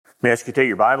May I ask you to take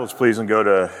your Bibles, please, and go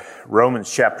to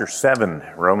Romans chapter 7.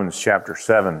 Romans chapter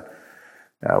 7.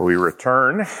 We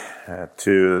return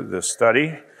to the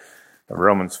study of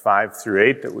Romans 5 through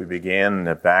 8 that we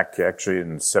began back actually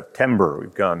in September.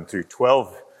 We've gone through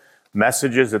 12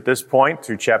 messages at this point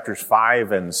through chapters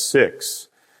 5 and 6.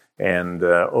 And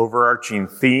overarching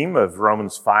theme of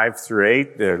Romans 5 through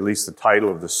 8, at least the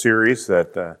title of the series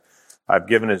that I've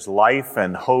given is Life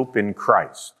and Hope in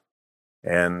Christ.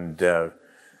 And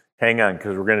hang on,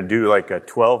 because we're going to do like a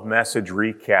 12-message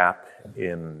recap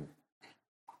in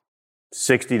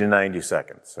 60 to 90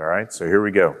 seconds, all right? So here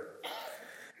we go.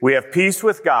 We have peace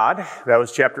with God. That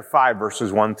was chapter 5,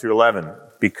 verses 1 through 11.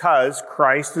 Because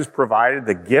Christ has provided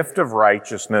the gift of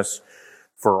righteousness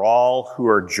for all who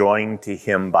are joined to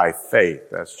him by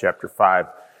faith. That's chapter 5,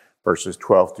 verses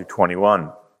 12 through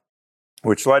 21.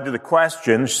 Which led to the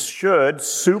question, should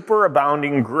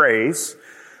superabounding grace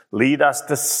lead us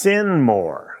to sin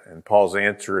more? And Paul's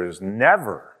answer is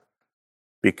never,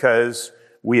 because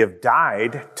we have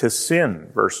died to sin,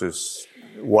 verses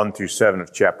 1 through 7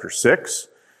 of chapter 6,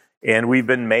 and we've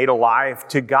been made alive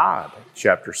to God,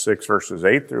 chapter 6, verses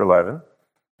 8 through 11,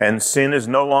 and sin is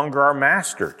no longer our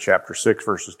master, chapter 6,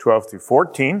 verses 12 through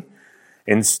 14.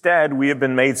 Instead, we have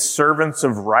been made servants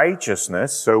of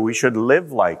righteousness, so we should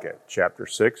live like it, chapter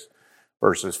 6,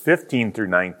 verses 15 through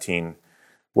 19.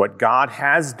 What God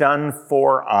has done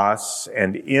for us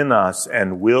and in us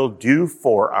and will do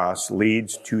for us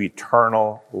leads to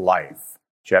eternal life.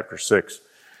 Chapter 6,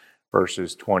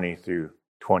 verses 20 through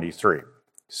 23.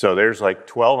 So there's like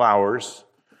 12 hours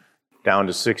down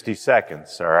to 60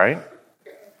 seconds, all right?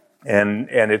 And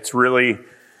it's really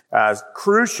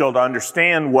crucial to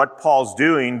understand what Paul's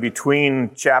doing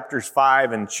between chapters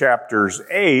 5 and chapters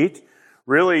 8.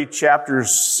 Really,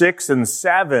 chapters 6 and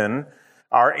 7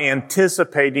 are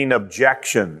anticipating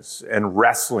objections and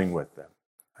wrestling with them.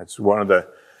 That's one of the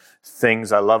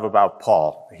things I love about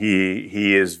Paul.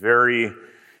 He is very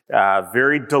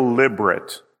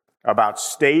deliberate about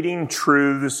stating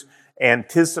truths,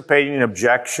 anticipating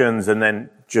objections, and then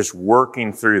just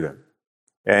working through them.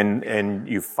 And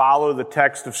you follow the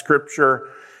text of Scripture,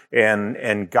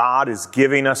 and God is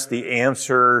giving us the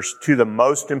answers to the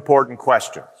most important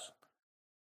questions.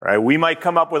 Right? We might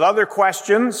come up with other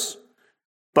questions,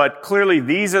 but clearly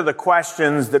these are the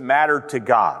questions that matter to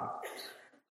God,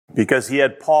 because he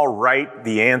had Paul write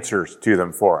the answers to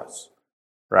them for us,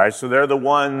 right? So they're the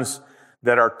ones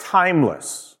that are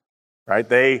timeless, right?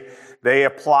 They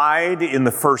applied in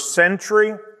the first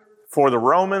century for the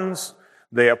Romans.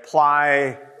 They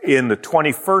apply in the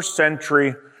 21st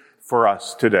century for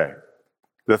us today.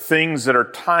 The things that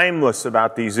are timeless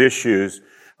about these issues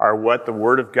are what the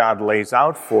Word of God lays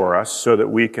out for us so that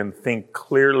we can think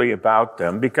clearly about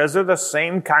them, because they're the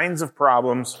same kinds of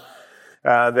problems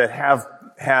that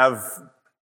have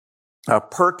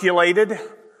percolated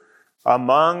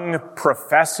among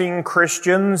professing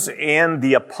Christians and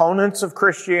the opponents of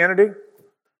Christianity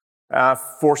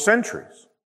for centuries.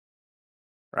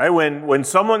 Right? When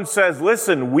someone says,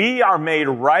 listen, we are made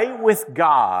right with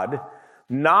God,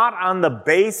 not on the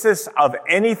basis of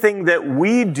anything that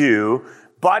we do,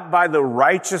 but by the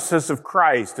righteousness of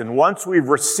Christ. And once we've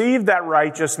received that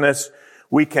righteousness,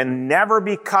 we can never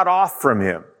be cut off from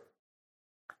him.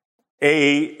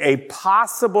 A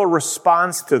possible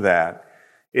response to that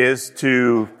is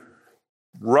to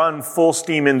run full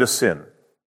steam into sin.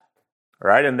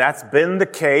 Right? And that's been the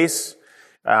case.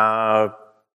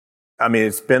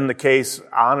 It's been the case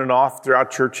on and off throughout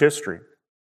church history.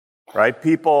 Right?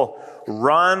 People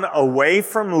run away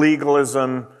from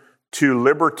legalism to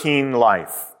libertine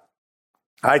life.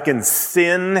 I can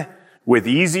sin with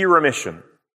easy remission.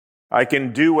 I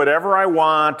can do whatever I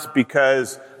want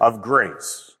because of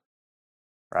grace.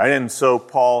 Right? And so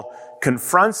Paul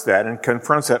confronts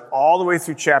that all the way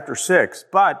through chapter 6.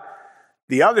 But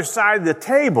the other side of the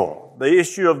table, the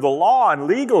issue of the law and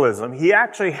legalism, he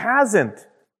actually hasn't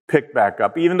picked back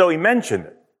up, even though he mentioned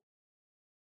it.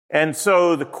 And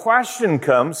so the question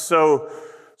comes, So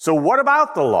what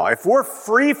about the law? If we're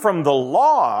free from the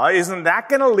law, isn't that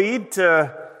going to lead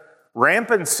to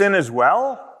rampant sin as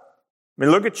well? I mean,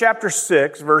 look at chapter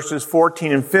 6, verses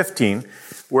 14 and 15,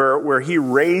 where he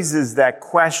raises that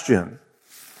question,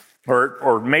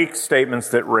 or makes statements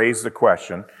that raise the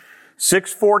question.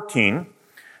 6:14,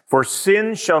 for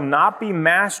sin shall not be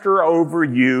master over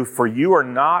you, for you are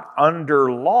not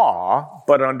under law,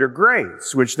 but under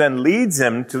grace, which then leads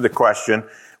him to the question,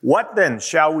 what then?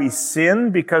 Shall we sin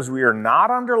because we are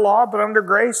not under law, but under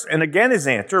grace? And again, his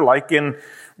answer, like in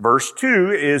verse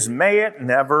 2, is may it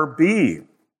never be.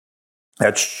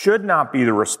 That should not be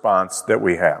the response that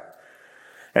we have.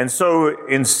 And so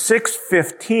in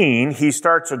 6:15, he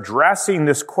starts addressing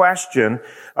this question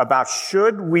about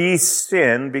should we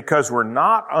sin because we're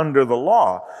not under the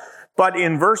law. But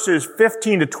in verses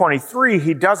 15 to 23,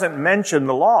 he doesn't mention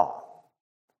the law.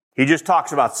 He just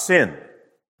talks about sin.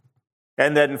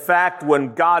 And that in fact,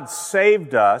 when God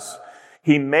saved us,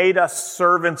 he made us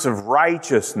servants of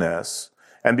righteousness.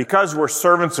 And because we're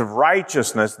servants of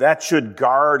righteousness, that should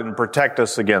guard and protect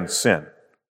us against sin.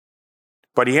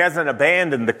 But he hasn't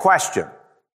abandoned the question,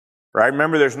 right?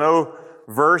 Remember, there's no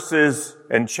verses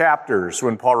and chapters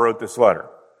when Paul wrote this letter,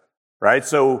 right?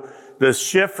 So the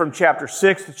shift from chapter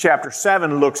 6 to chapter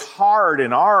 7 looks hard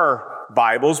in our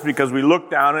Bibles because we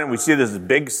look down and we see this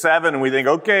big 7 and we think,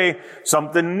 okay,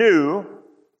 something new.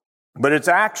 But it's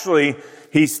actually,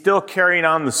 he's still carrying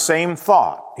on the same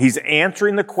thought. He's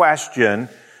answering the question,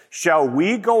 shall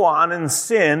we go on and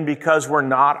sin because we're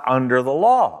not under the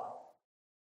law?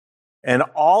 And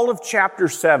all of chapter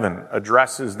 7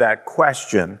 addresses that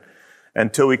question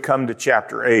until we come to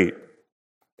chapter 8.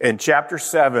 And chapter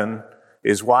 7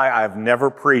 is why I've never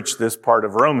preached this part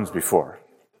of Romans before.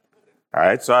 All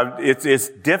right, so it's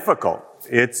difficult.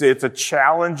 It's a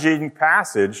challenging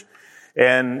passage.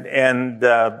 And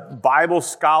Bible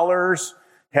scholars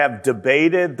have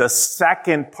debated the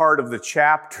second part of the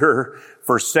chapter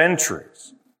for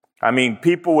centuries. I mean,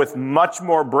 people with much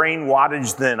more brain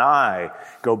wattage than I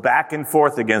go back and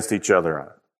forth against each other on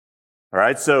it. All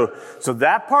right, so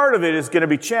that part of it is going to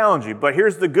be challenging. But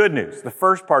here's the good news. The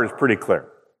first part is pretty clear.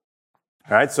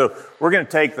 All right, so we're going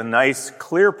to take the nice,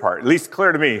 clear part, at least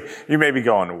clear to me. You may be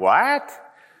going, what?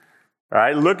 All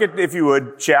right, look at, if you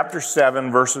would, chapter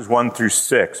 7, verses 1 through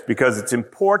 6, because it's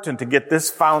important to get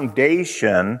this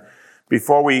foundation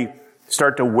before we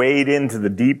start to wade into the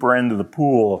deeper end of the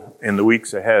pool in the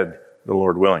weeks ahead, the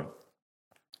Lord willing.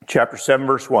 Chapter 7,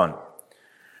 verse 1.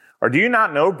 Or do you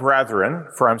not know, brethren,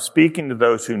 for I'm speaking to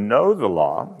those who know the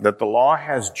law, that the law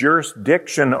has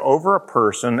jurisdiction over a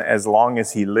person as long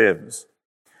as he lives?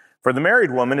 For the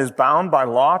married woman is bound by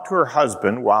law to her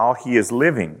husband while he is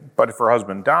living. But if her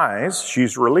husband dies,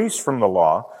 she's released from the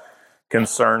law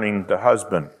concerning the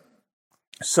husband.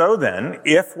 So then,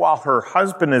 if while her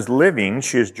husband is living,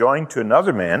 she is joined to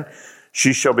another man,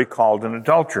 she shall be called an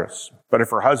adulteress. But if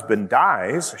her husband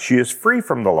dies, she is free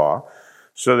from the law,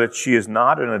 so that she is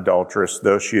not an adulteress,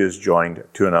 though she is joined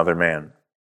to another man.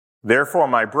 Therefore,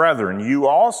 my brethren, you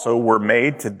also were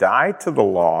made to die to the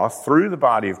law through the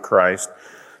body of Christ,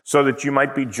 so that you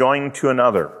might be joined to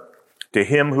another, to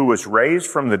him who was raised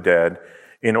from the dead,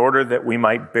 in order that we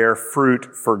might bear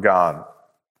fruit for God.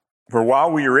 For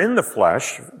while we are in the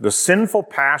flesh, the sinful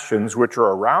passions which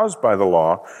are aroused by the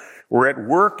law were at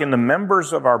work in the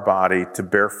members of our body to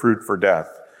bear fruit for death.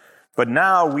 But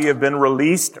now we have been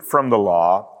released from the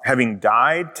law, having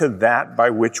died to that by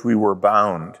which we were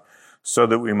bound, so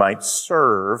that we might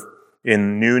serve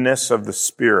in newness of the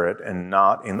Spirit and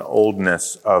not in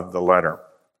oldness of the letter.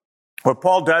 What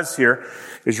Paul does here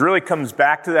is really comes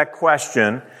back to that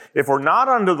question, if we're not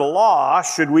under the law,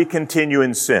 should we continue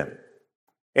in sin?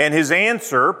 And his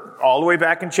answer, all the way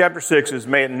back in chapter 6, is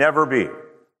may it never be.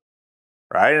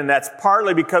 Right? And that's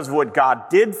partly because of what God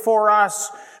did for us.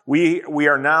 We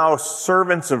are now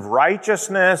servants of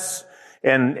righteousness,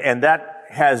 and that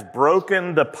has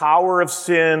broken the power of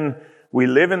sin. We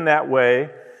live in that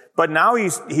way. But now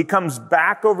he comes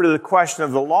back over to the question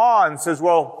of the law and says,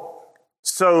 well,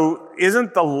 so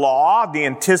isn't the law the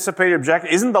anticipated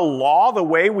objective? Isn't the law the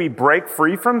way we break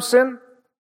free from sin?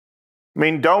 I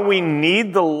mean, don't we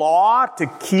need the law to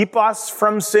keep us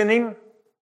from sinning?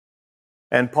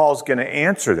 And Paul's going to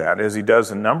answer that, as he does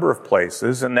a number of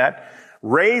places, and that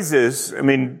raises,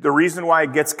 the reason why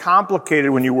it gets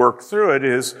complicated when you work through it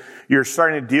is you're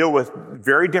starting to deal with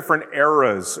very different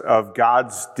eras of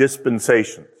God's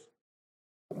dispensations.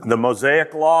 The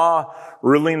Mosaic law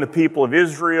ruling the people of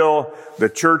Israel, the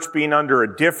church being under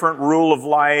a different rule of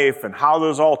life, and how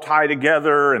those all tie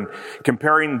together, and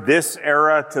comparing this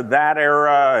era to that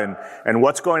era, and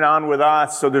what's going on with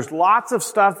us. So there's lots of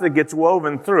stuff that gets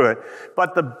woven through it.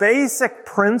 But the basic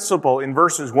principle in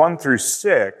verses 1 through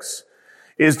 6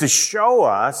 is to show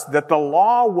us that the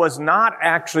law was not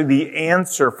actually the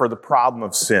answer for the problem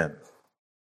of sin.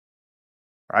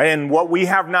 Right? And what we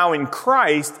have now in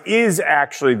Christ is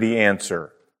actually the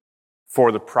answer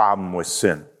for the problem with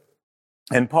sin.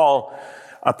 And Paul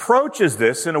approaches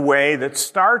this in a way that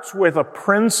starts with a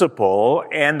principle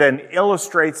and then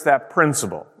illustrates that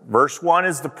principle. Verse 1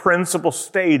 is the principle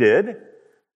stated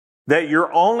that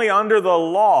you're only under the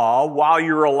law while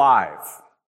you're alive.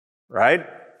 Right?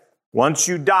 Once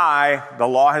you die, the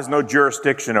law has no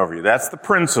jurisdiction over you. That's the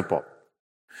principle.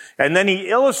 And then he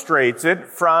illustrates it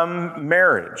from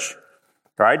marriage.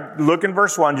 Right? Look in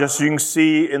verse 1, just so you can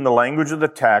see in the language of the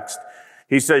text.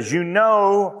 He says, you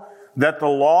know that the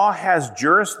law has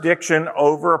jurisdiction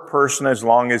over a person as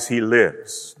long as he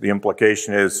lives. The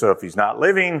implication is, so if he's not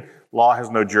living, law has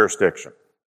no jurisdiction.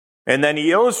 And then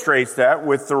he illustrates that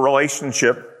with the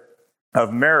relationship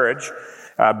of marriage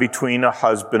between a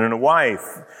husband and a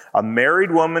wife. A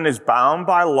married woman is bound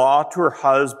by law to her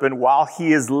husband while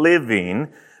he is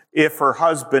living. If her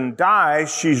husband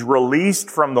dies, she's released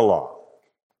from the law.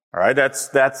 All right, that's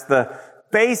the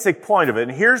basic point of it.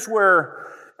 And here's where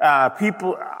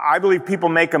I believe people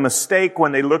make a mistake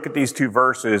when they look at these two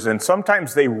verses, and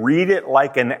sometimes they read it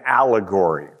like an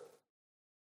allegory.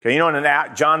 Okay, you know,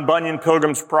 in John Bunyan,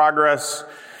 Pilgrim's Progress,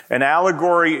 an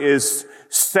allegory is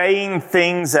saying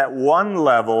things at one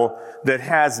level that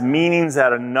has meanings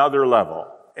at another level.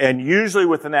 And usually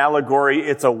with an allegory,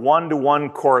 it's a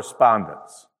one-to-one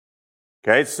correspondence.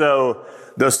 Okay, so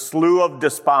the Slough of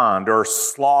Despond or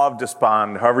Slough of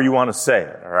Despond, however you want to say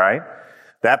it, all right?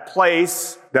 That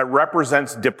place that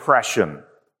represents depression.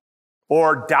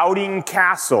 Or Doubting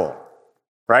Castle,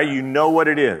 right? You know what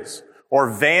it is. Or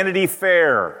Vanity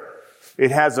Fair. It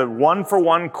has a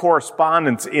one-for-one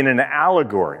correspondence in an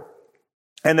allegory.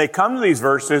 And they come to these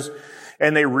verses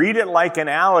and they read it like an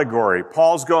allegory.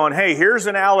 Paul's going, hey, here's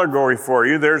an allegory for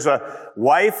you. There's a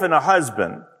wife and a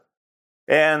husband.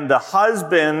 And the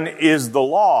husband is the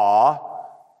law,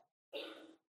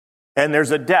 and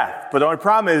there's a death. But the only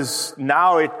problem is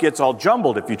now it gets all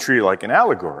jumbled if you treat it like an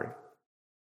allegory.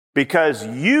 Because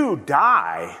you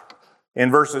die in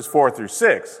verses 4 through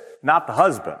 6, not the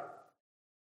husband.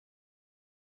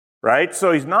 Right?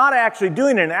 So he's not actually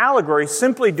doing an allegory, he's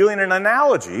simply doing an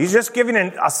analogy. He's just giving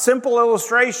a simple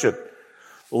illustration.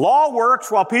 Law works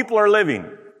while people are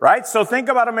living. Right? So think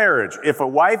about a marriage. If a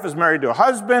wife is married to a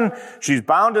husband, she's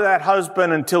bound to that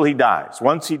husband until he dies.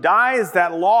 Once he dies,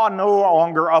 that law no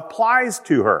longer applies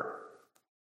to her.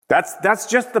 That's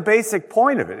just the basic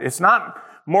point of it. It's not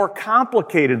more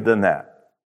complicated than that.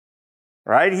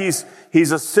 Right? He's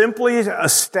simply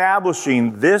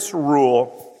establishing this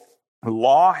rule.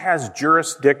 Law has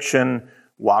jurisdiction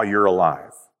while you're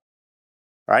alive.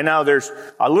 Right? Now there's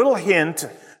a little hint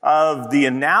of the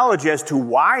analogy as to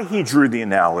why he drew the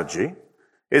analogy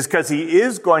is because he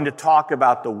is going to talk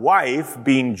about the wife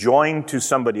being joined to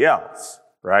somebody else,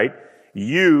 right?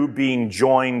 You being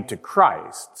joined to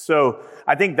Christ. So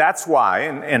I think that's why,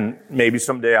 and maybe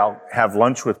someday I'll have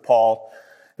lunch with Paul,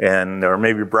 or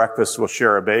maybe breakfast, we'll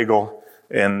share a bagel,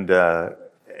 and I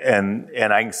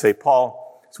can say,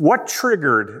 Paul, what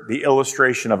triggered the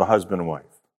illustration of a husband and wife?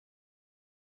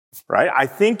 Right? I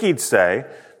think he'd say,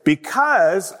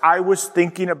 because I was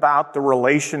thinking about the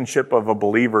relationship of a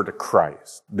believer to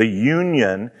Christ, the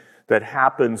union that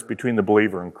happens between the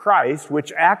believer and Christ,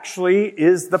 which actually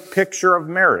is the picture of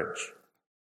marriage.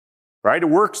 Right? It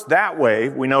works that way.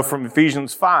 We know from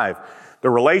Ephesians 5. The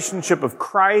relationship of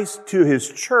Christ to his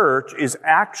church is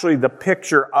actually the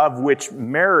picture of which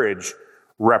marriage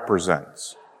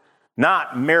represents.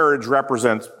 Not marriage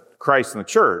represents Christ and the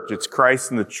church. It's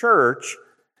Christ and the church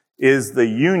is the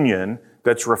union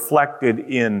that's reflected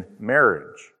in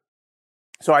marriage.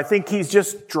 So I think he's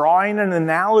just drawing an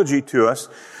analogy to us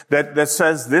that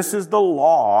says this is the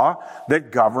law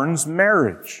that governs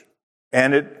marriage.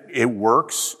 And it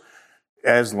works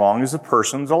as long as the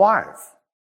person's alive.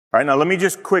 All right, now let me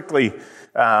just quickly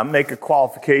make a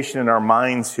qualification in our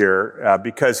minds here,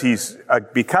 because he's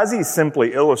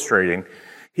simply illustrating.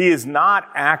 He is not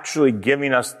actually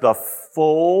giving us the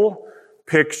full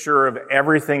picture of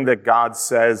everything that God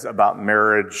says about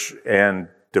marriage and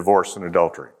divorce and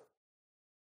adultery.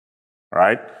 All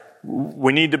right?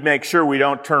 We need to make sure we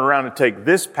don't turn around and take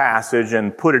this passage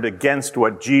and put it against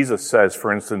what Jesus says,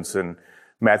 for instance, in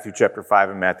Matthew chapter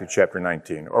 5 and Matthew chapter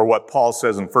 19, or what Paul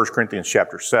says in 1 Corinthians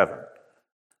chapter 7.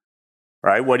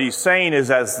 Right? What he's saying is,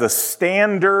 as the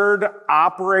standard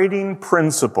operating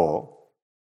principle,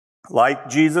 like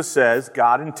Jesus says,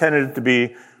 God intended it to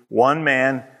be one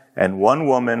man and one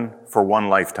woman for one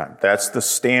lifetime. That's the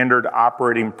standard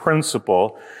operating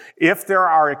principle. If there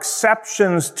are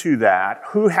exceptions to that,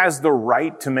 who has the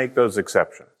right to make those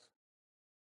exceptions?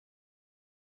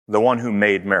 The one who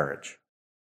made marriage.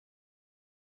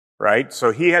 Right?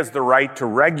 So he has the right to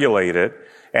regulate it,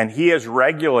 and he has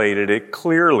regulated it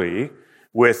clearly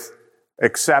with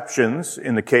exceptions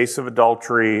in the case of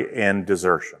adultery and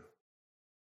desertion.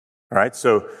 All right?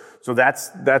 So that's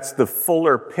the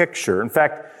fuller picture. In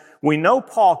fact, we know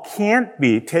Paul can't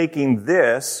be taking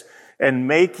this and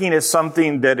making it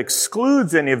something that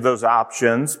excludes any of those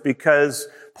options, because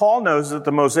Paul knows that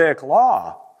the Mosaic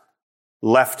law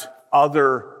left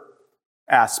other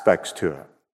aspects to it,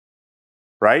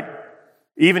 right?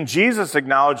 Even Jesus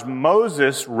acknowledged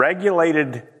Moses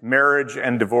regulated marriage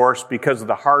and divorce because of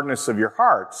the hardness of your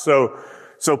heart. So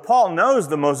Paul knows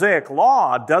the Mosaic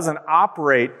law doesn't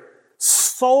operate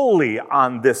solely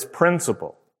on this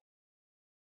principle,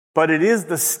 but it is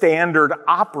the standard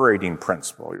operating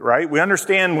principle, right? We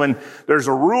understand when there's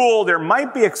a rule, there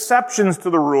might be exceptions to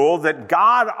the rule that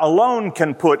God alone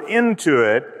can put into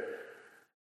it,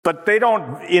 but they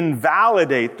don't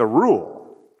invalidate the rule.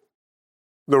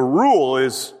 The rule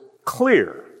is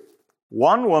clear.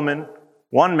 One woman,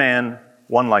 one man,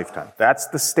 one lifetime. That's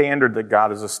the standard that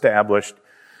God has established.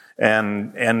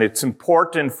 And it's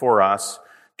important for us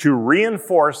to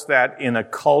reinforce that in a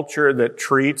culture that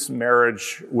treats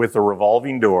marriage with a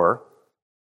revolving door,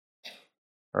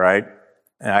 right?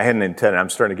 And I hadn't intended, I'm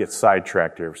starting to get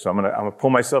sidetracked here, so I'm gonna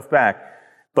pull myself back.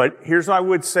 But here's what I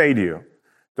would say to you.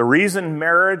 The reason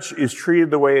marriage is treated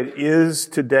the way it is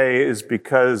today is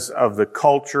because of the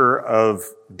culture of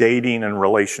dating and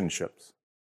relationships.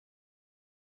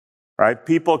 Right?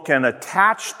 People can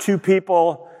attach to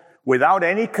people without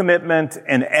any commitment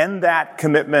and end that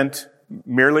commitment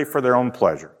merely for their own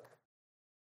pleasure.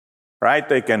 Right?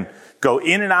 They can go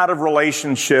in and out of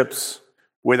relationships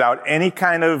without any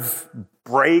kind of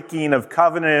breaking of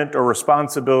covenant or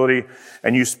responsibility,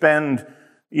 and you spend,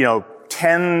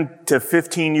 10 to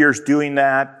 15 years doing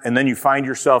that, and then you find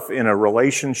yourself in a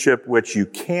relationship which you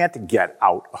can't get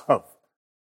out of.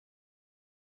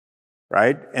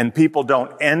 Right? And people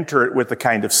don't enter it with the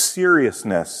kind of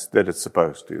seriousness that it's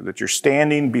supposed to, that you're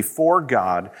standing before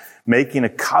God, making a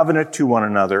covenant to one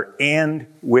another and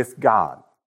with God.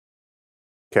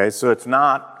 Okay, so it's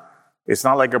not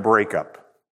like a breakup.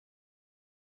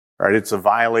 Right? It's a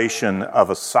violation of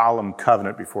a solemn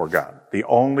covenant before God. The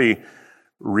only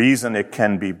reason it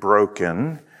can be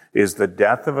broken is the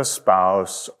death of a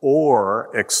spouse or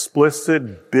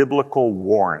explicit biblical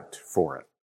warrant for it.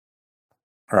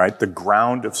 All right, the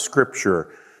ground of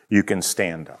Scripture you can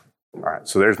stand on. All right,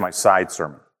 so there's my side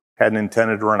sermon. Hadn't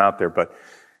intended to run out there, but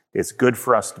it's good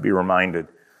for us to be reminded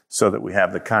so that we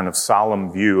have the kind of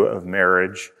solemn view of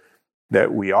marriage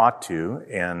that we ought to.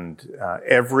 And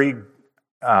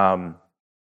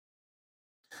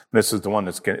this is the one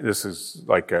this is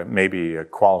like maybe a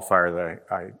qualifier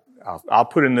that I'll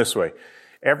put in this way.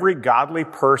 Every godly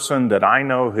person that I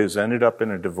know has ended up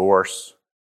in a divorce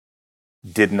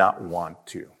did not want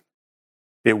to.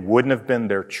 It wouldn't have been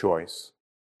their choice.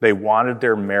 They wanted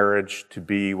their marriage to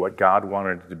be what God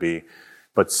wanted it to be,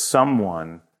 but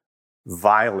someone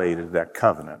violated that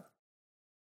covenant.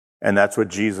 And that's what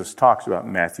Jesus talks about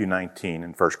in Matthew 19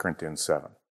 and 1 Corinthians 7.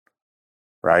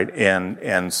 Right?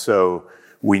 And so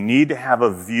we need to have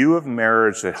a view of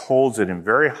marriage that holds it in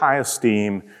very high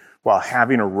esteem while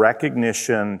having a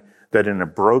recognition that in a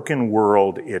broken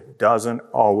world, it doesn't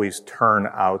always turn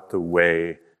out the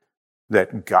way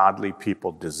that godly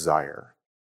people desire.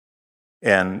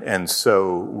 And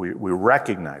so we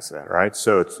recognize that, right?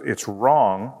 So it's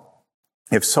wrong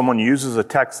if someone uses a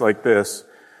text like this,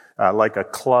 like a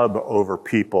club over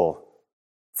people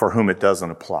for whom it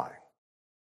doesn't apply.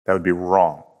 That would be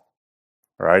wrong.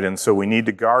 Right? And so we need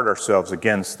to guard ourselves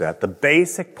against that. The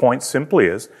basic point simply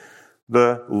is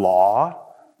the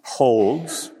law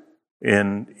holds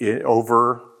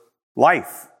over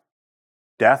life.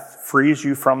 Death frees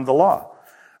you from the law. All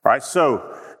right?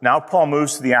 So now Paul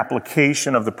moves to the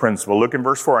application of the principle. Look in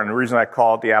verse 4, and the reason I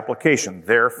call it the application.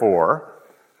 Therefore,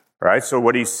 all right? So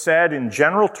what he said in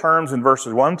general terms in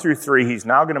verses 1 through 3, he's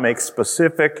now going to make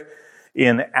specific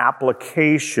in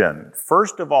application.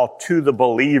 First of all, to the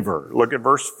believer. Look at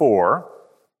verse 4.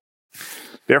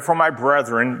 Therefore, my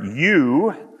brethren,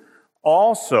 you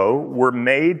also were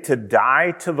made to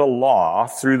die to the law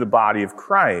through the body of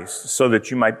Christ, so that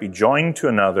you might be joined to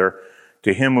another,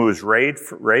 to him who was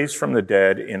raised from the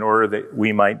dead, in order that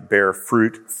we might bear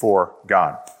fruit for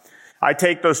God. I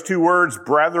take those two words,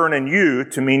 brethren and you,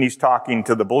 to mean he's talking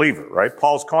to the believer, right?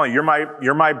 Paul's calling, you're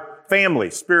my family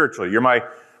spiritually. You're my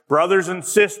brothers and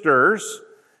sisters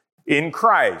in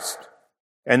Christ.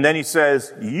 And then he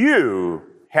says, you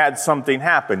had something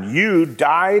happen. You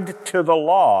died to the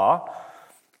law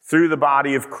through the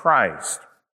body of Christ.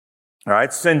 All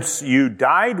right, since you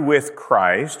died with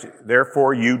Christ,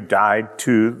 therefore you died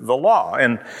to the law.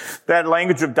 And that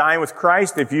language of dying with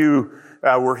Christ, if you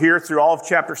were here through all of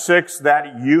chapter 6,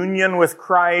 that union with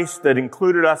Christ that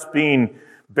included us being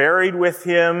buried with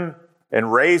him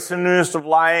and raised in newness of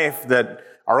life, that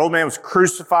our old man was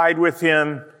crucified with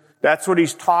him. That's what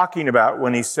he's talking about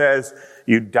when he says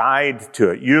you died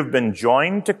to it. You have been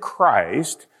joined to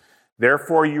Christ.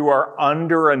 Therefore, you are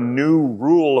under a new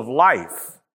rule of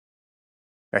life.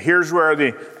 Now here's where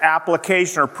the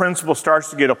application or principle starts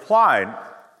to get applied.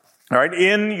 All right,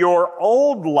 in your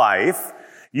old life,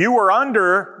 you were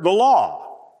under the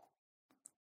law,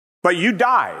 but you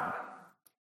died.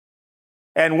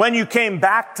 And when you came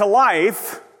back to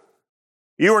life,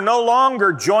 you were no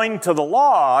longer joined to the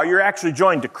law, you're actually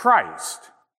joined to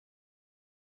Christ.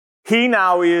 He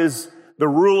now is the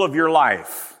rule of your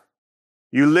life.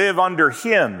 You live under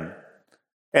Him.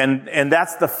 And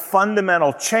that's the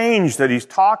fundamental change that he's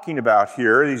talking about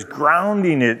here. He's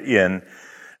grounding it in.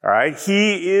 All right.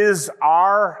 He is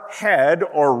our head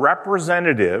or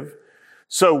representative.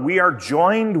 So we are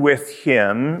joined with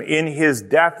Him in His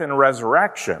death and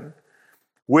resurrection,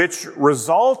 which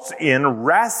results in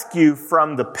rescue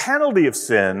from the penalty of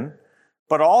sin,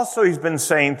 but also, he's been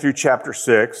saying through chapter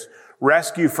 6,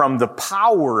 rescue from the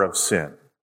power of sin.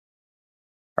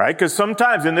 Right? Because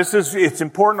sometimes, and it's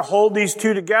important to hold these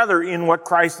two together in what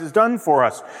Christ has done for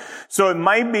us. So it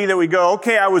might be that we go,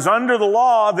 okay, I was under the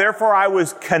law, therefore I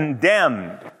was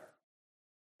condemned.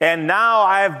 And now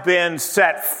I have been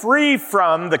set free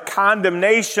from the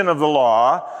condemnation of the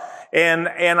law, and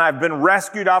I've been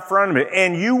rescued out from it.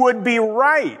 And you would be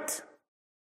right.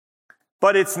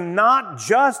 But it's not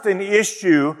just an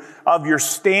issue of your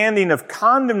standing of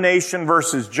condemnation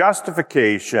versus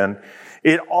justification.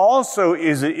 It also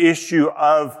is an issue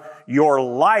of your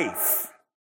life.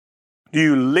 Do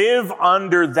you live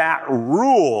under that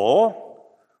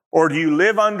rule, or do you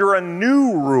live under a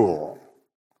new rule?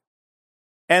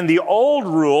 And the old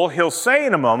rule, he'll say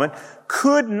in a moment,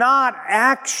 could not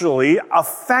actually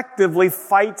effectively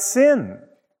fight sin.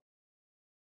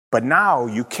 But now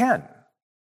you can.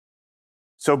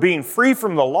 So being free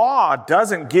from the law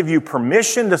doesn't give you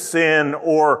permission to sin,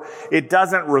 or it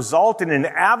doesn't result in an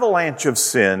avalanche of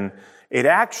sin. It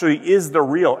actually is the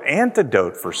real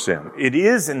antidote for sin. It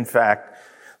is, in fact,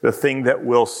 the thing that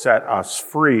will set us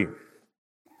free.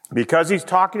 Because he's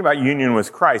talking about union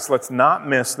with Christ, let's not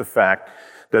miss the fact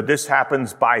that this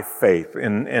happens by faith.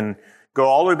 And go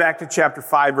all the way back to chapter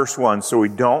 5, verse 1, so we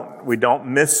don't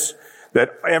miss that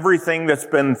everything that's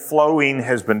been flowing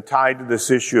has been tied to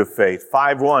this issue of faith.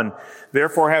 5:1,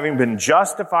 therefore, having been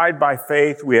justified by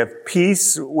faith, we have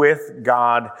peace with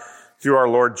God through our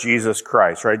Lord Jesus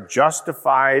Christ, right?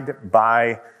 Justified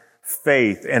by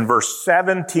faith. And verse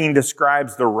 17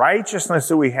 describes the righteousness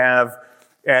that we have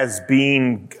as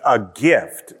being a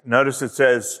gift. Notice it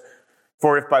says,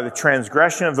 for if by the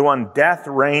transgression of the one death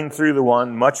reigned through the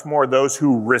one, much more those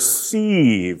who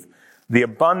receive the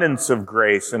abundance of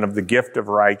grace and of the gift of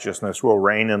righteousness will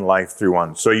reign in life through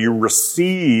one. So you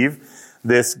receive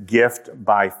this gift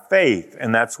by faith.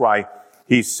 And that's why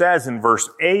he says in verse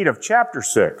 8 of chapter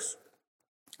 6,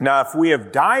 now if we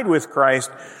have died with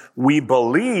Christ, we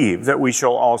believe that we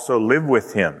shall also live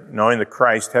with him, knowing that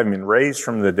Christ, having been raised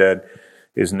from the dead,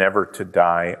 is never to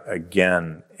die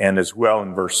again. And as well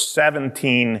in verse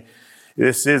 17,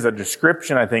 this is a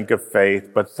description, I think, of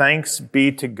faith, but thanks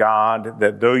be to God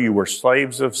that though you were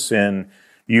slaves of sin,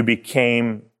 you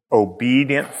became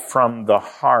obedient from the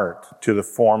heart to the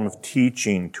form of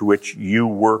teaching to which you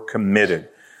were committed.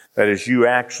 That is, you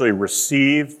actually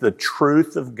received the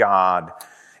truth of God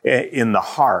in the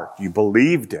heart. You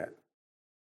believed it.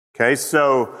 Okay,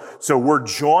 so we're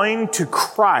joined to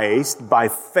Christ by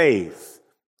faith.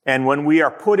 And when we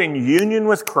are put in union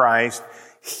with Christ,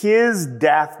 his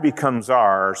death becomes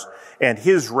ours, and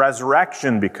his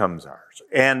resurrection becomes ours.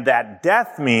 And that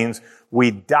death means we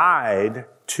died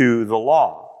to the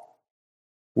law.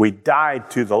 We died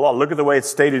to the law. Look at the way it's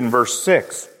stated in verse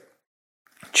 6.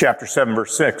 Chapter 7,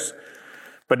 verse 6.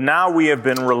 But now we have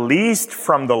been released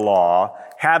from the law,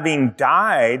 having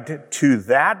died to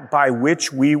that by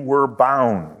which we were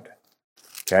bound.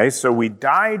 Okay, so we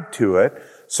died to it,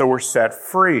 so we're set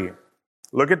free.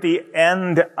 Look at the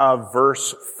end of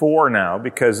verse 4 now,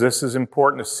 because this is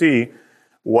important to see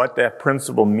what that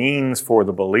principle means for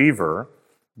the believer.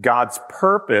 God's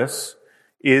purpose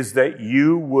is that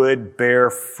you would bear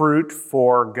fruit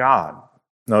for God.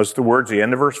 Notice the words at the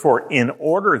end of verse 4, in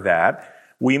order that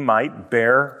we might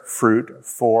bear fruit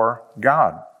for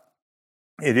God.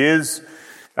 It is,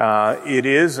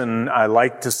 and I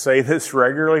like to say this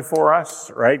regularly for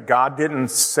us, right? God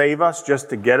didn't save us just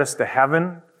to get us to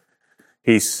heaven.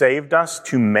 He saved us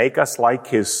to make us like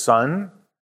his Son.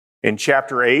 In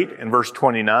chapter 8 and verse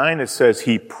 29, it says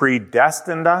he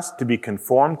predestined us to be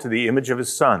conformed to the image of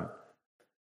his Son.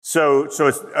 So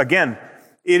it's, again,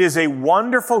 it is a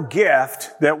wonderful gift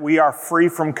that we are free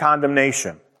from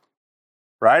condemnation.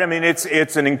 Right? I mean, it's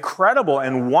an incredible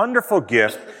and wonderful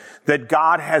gift that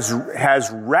God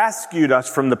has rescued us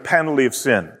from the penalty of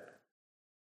sin.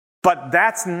 But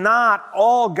that's not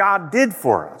all God did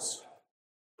for us.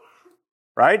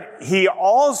 right? He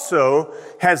also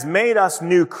has made us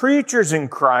new creatures in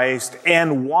Christ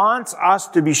and wants us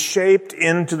to be shaped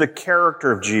into the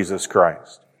character of Jesus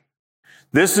Christ.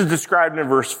 This is described in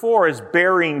verse 4 as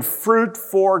bearing fruit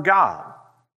for God.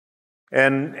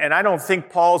 And I don't think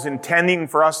Paul's intending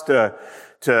for us to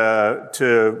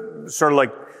sort of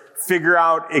like figure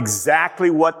out exactly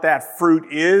what that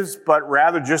fruit is, but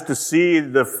rather just to see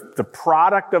the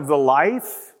product of the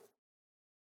life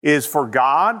is for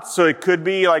God. So it could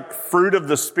be like fruit of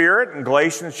the Spirit in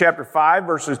Galatians chapter 5,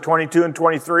 verses 22 and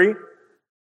 23.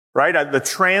 Right? The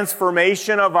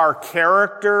transformation of our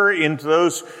character into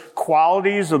those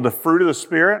qualities of the fruit of the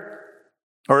Spirit.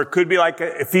 Or it could be like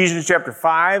Ephesians chapter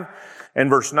 5 and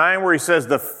verse 9 where he says,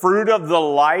 the fruit of the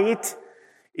light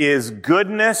is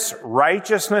goodness,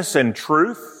 righteousness, and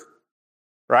truth.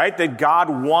 Right? That God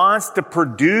wants to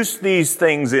produce these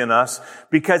things in us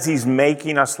because He's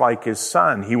making us like His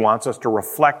Son. He wants us to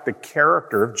reflect the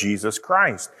character of Jesus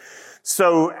Christ.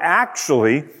 So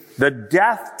actually, the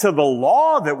death to the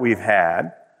law that we've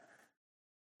had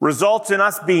results in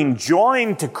us being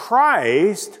joined to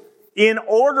Christ in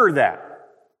order that,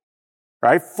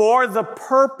 right? For the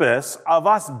purpose of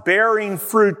us bearing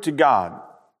fruit to God.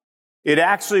 It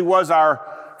actually was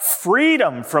our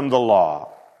freedom from the law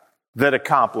that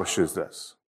accomplishes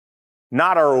this,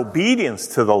 not our obedience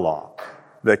to the law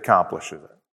that accomplishes it.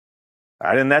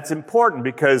 Right? And that's important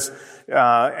because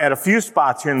at a few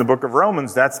spots here in the book of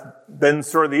Romans, that's been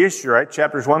sort of the issue, right?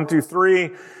 Chapters 1 through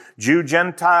 3, Jew,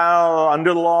 Gentile,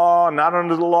 under the law, not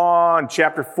under the law. In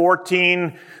chapter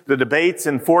 14, the debates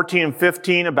in 14 and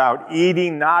 15 about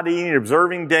eating, not eating,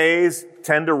 observing days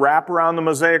tend to wrap around the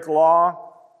Mosaic law.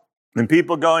 And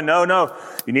people going, no,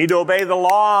 you need to obey the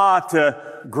law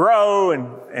to grow.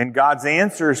 And God's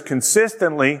answer is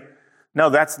consistently, no,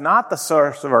 that's not the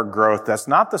source of our growth. That's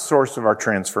not the source of our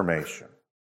transformation.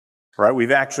 Right?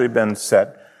 We've actually been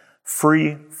set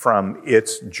free from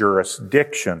its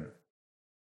jurisdiction.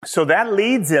 So that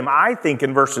leads him, I think,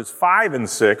 in verses 5 and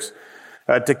 6,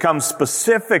 to come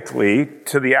specifically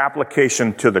to the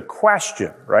application to the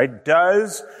question, right?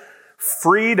 Does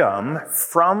freedom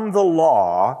from the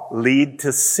law lead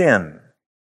to sin?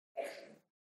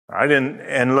 All right,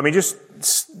 and let me just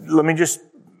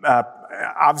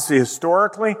obviously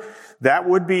historically, that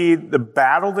would be the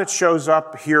battle that shows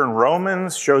up here in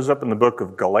Romans, shows up in the book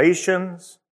of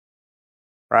Galatians,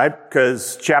 right?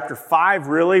 Because chapter 5,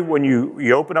 really, when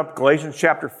you open up Galatians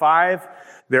chapter 5,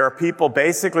 there are people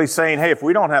basically saying, hey, if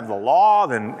we don't have the law,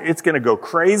 then it's going to go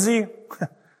crazy.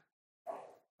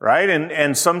 Right?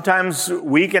 And sometimes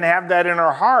we can have that in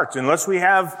our hearts. Unless we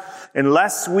have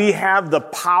the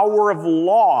power of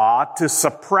law to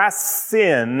suppress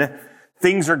sin,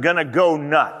 things are going to go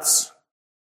nuts.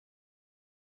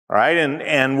 Right?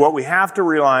 And what we have to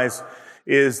realize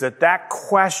is that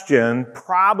question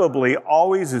probably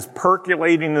always is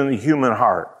percolating in the human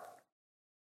heart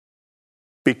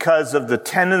because of the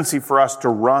tendency for us to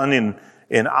run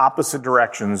in opposite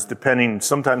directions, depending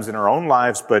sometimes in our own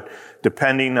lives, but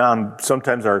depending on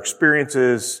sometimes our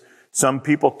experiences. Some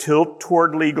people tilt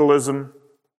toward legalism,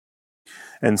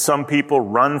 and some people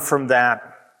run from that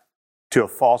to a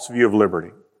false view of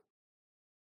liberty.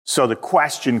 So the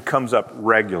question comes up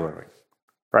regularly,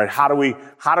 right? How do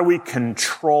we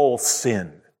control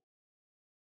sin?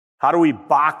 How do we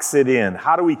box it in?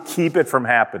 How do we keep it from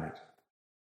happening?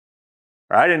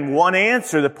 Right? And one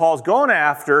answer that Paul's going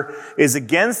after is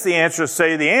against the answer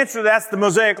the answer that's the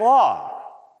Mosaic law.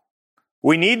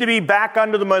 We need to be back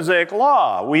under the Mosaic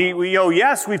law.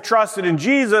 Yes, we've trusted in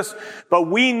Jesus, but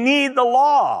we need the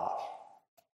law.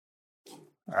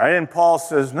 Right? And Paul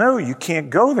says, no, you can't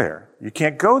go there. You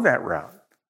can't go that route.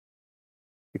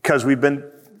 Because we've been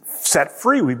set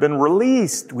free. We've been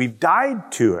released. We've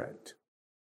died to it.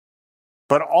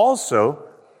 But also,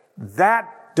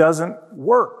 that doesn't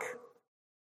work.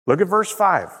 Look at verse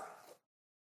 5.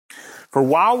 For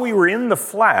while we were in the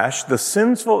flesh, the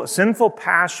sinful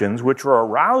passions which were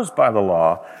aroused by the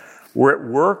law were at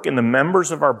work in the members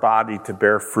of our body to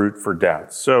bear fruit for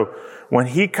death. So when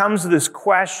he comes to this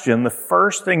question, the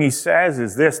first thing he says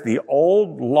is this: the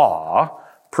old law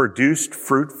produced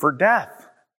fruit for death.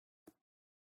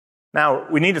 Now,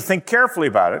 we need to think carefully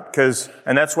about it,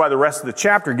 and that's why the rest of the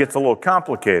chapter gets a little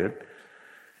complicated.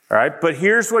 All right, but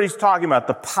here's what he's talking about.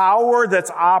 The power that's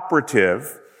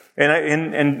operative,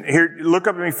 and here, look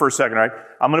up at me for a second, all right?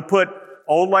 I'm going to put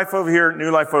old life over here,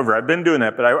 new life over here. I've been doing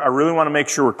that, but I really want to make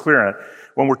sure we're clear on it.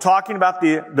 When we're talking about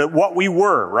the what we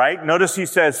were, right? Notice he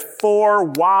says, for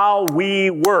while we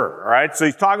were, all right? So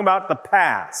he's talking about the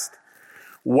past.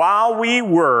 While we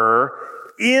were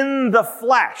in the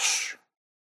flesh.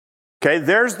 Okay,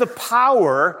 there's the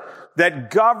power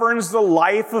that governs the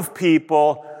life of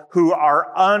people who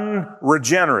are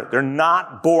unregenerate. They're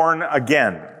not born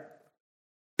again.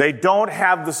 They don't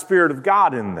have the Spirit of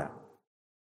God in them.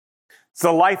 It's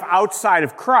the life outside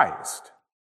of Christ.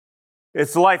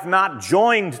 It's the life not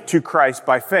joined to Christ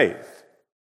by faith.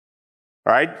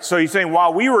 All right? So he's saying,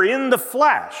 while we were in the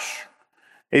flesh,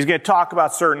 he's going to talk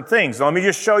about certain things. Now, let me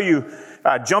just show you,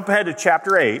 jump ahead to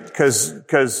chapter 8,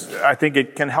 because I think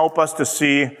it can help us to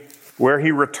see where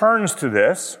he returns to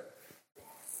this.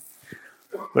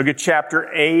 Look at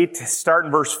chapter 8, start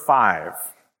in verse 5.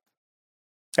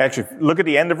 Actually, look at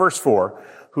the end of verse 4.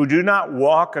 Who do not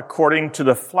walk according to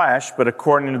the flesh, but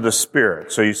according to the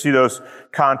Spirit. So you see those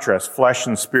contrasts, flesh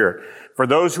and spirit. For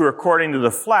those who are according to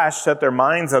the flesh set their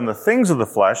minds on the things of the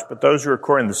flesh, but those who are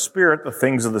according to the Spirit, the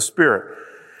things of the Spirit.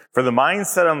 For the mind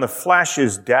set on the flesh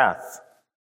is death.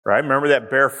 Right? Remember that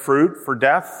bear fruit for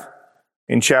death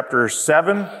in chapter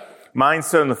 7? Mind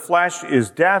set on the flesh is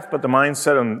death, but the mind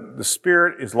set on the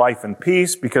Spirit is life and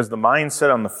peace, because the mind set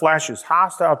on the flesh is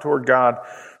hostile toward God,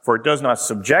 for it does not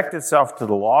subject itself to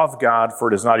the law of God,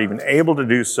 for it is not even able to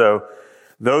do so.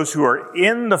 Those who are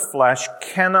in the flesh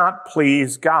cannot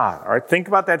please God. All right, think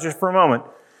about that just for a moment.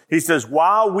 He says,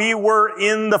 while we were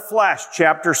in the flesh,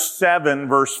 chapter 7,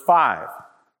 verse 5.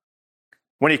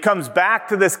 When he comes back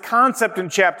to this concept in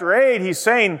chapter 8, he's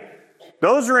saying,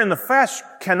 those who are in the flesh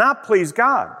cannot please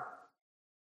God.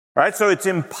 All right, so it's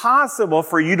impossible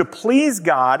for you to please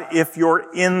God if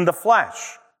you're in the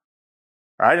flesh.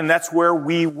 All right, and that's where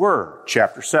we were,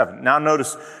 chapter 7. Now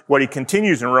notice what he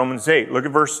continues in Romans 8. Look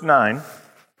at verse 9.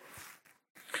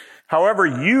 However,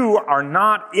 you are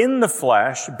not in the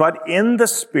flesh, but in the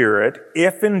Spirit,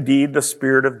 if indeed the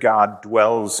Spirit of God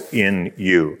dwells in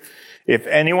you. If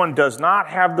anyone does not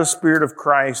have the Spirit of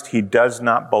Christ, he does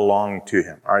not belong to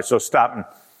him. All right, so stop and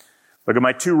look at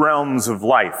my two realms of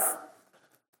life.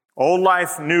 Old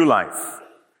life, new life.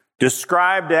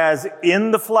 Described as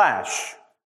in the flesh.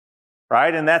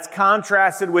 Right? And that's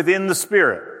contrasted with in the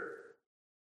Spirit.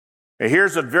 And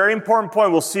here's a very important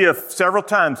point. We'll see it several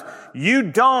times. You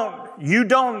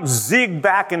don't zig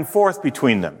back and forth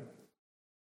between them.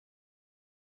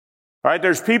 All right?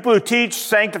 There's people who teach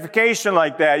sanctification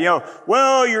like that.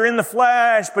 Well, you're in the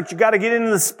flesh, but you got to get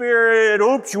into the Spirit.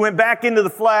 Oops, you went back into the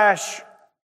flesh.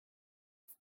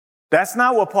 That's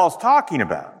not what Paul's talking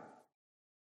about.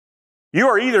 You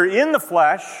are either in the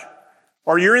flesh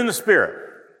or you're in the Spirit.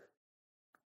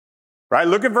 Right?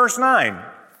 Look at verse 9.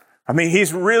 I mean,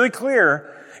 he's really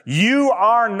clear. You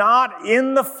are not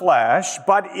in the flesh,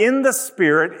 but in the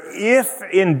Spirit, if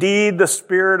indeed the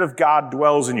Spirit of God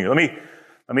dwells in you.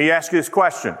 Let me ask you this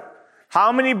question.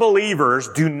 How many believers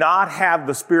do not have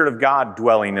the Spirit of God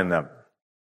dwelling in them?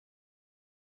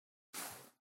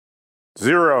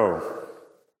 0.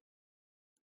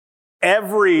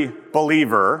 Every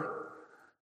believer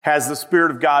has the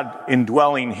Spirit of God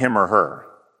indwelling him or her.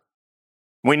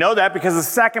 We know that because the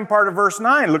second part of verse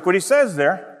 9, look what he says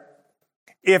there.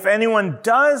 If anyone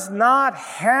does not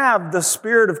have the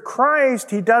Spirit of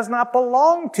Christ, he does not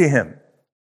belong to him.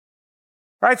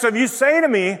 Right? So if you say to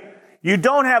me, you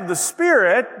don't have the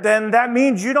Spirit, then that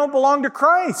means you don't belong to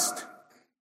Christ.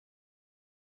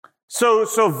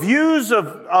 So views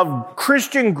of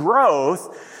Christian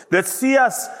growth that see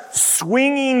us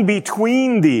swinging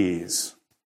between these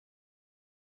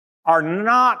are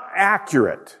not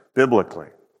accurate biblically.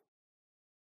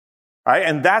 Right?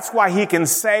 And that's why he can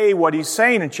say what he's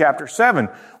saying in chapter 7.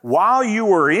 While you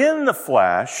were in the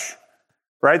flesh,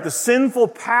 right, the sinful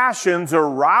passions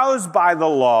aroused by the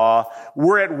law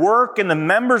were at work in the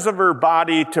members of her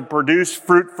body to produce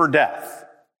fruit for death.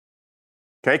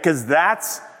 Okay? Because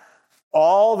that's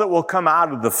all that will come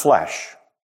out of the flesh.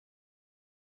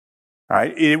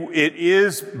 Right? It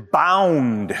is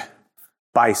bound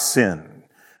by sin.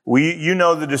 You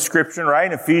know the description,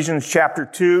 right? Ephesians chapter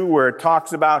 2, where it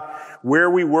talks about where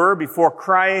we were before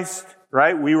Christ,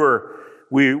 right?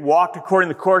 We walked according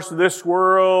to the course of this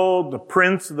world, the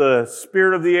prince of the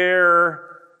spirit of the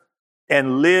air,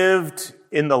 and lived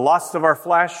in the lust of our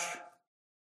flesh.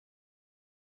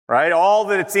 Right? All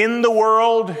that it's in the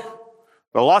world,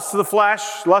 the lust of the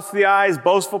flesh, lust of the eyes,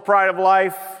 boastful pride of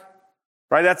life.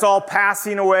 Right? That's all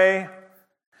passing away.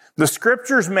 The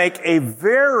scriptures make a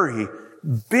very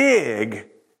big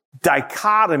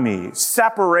dichotomy,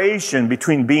 separation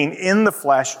between being in the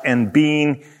flesh and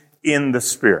being in the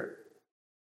Spirit.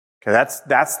 Okay,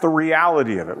 that's the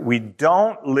reality of it. We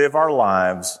don't live our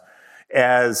lives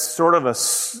as sort of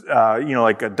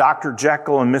like a Dr.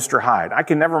 Jekyll and Mr. Hyde. I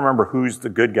can never remember who's the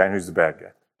good guy and who's the bad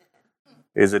guy.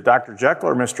 Is it Dr. Jekyll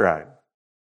or Mr. Hyde?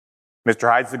 Mr.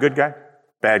 Hyde's the good guy?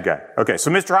 Bad guy. Okay,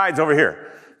 so Mr. Hyde's over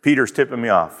here. Peter's tipping me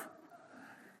off.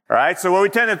 All right, so what we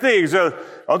tend to think is,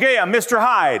 okay, I'm Mr.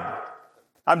 Hyde.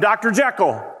 I'm Dr.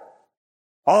 Jekyll.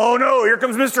 Oh no, here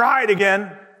comes Mr. Hyde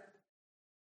again.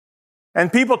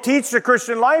 And people teach the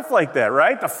Christian life like that,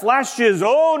 right? The flesh is,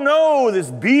 oh no,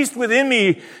 this beast within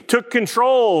me took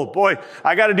control. Boy,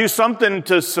 I got to do something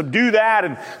to subdue that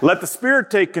and let the Spirit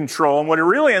take control. And what it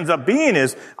really ends up being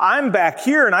is, I'm back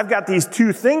here and I've got these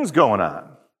two things going on.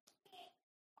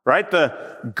 Right?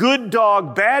 The good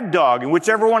dog, bad dog, and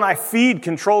whichever one I feed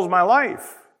controls my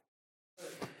life.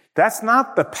 That's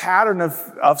not the pattern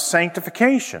of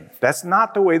sanctification. That's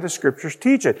not the way the Scriptures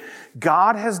teach it.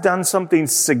 God has done something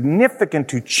significant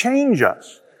to change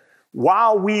us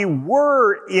while we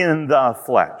were in the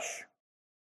flesh.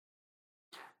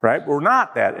 Right? We're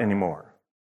not that anymore.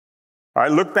 All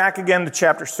right, look back again to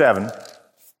chapter 7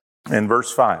 and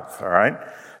verse 5. All right?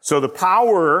 So the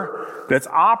power that's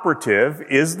operative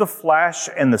is the flesh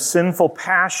and the sinful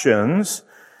passions.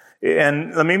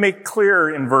 And let me make clear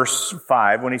in verse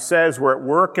 5, when he says we're at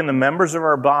work in the members of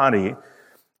our body,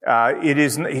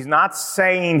 he's not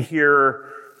saying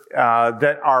here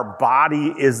that our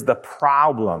body is the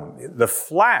problem. The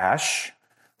flesh,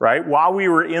 right, while we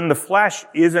were in the flesh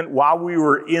isn't while we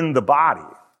were in the body,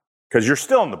 because you're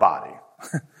still in the body.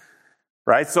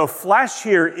 Right? So flesh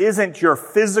here isn't your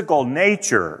physical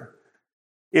nature.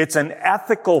 It's an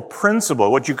ethical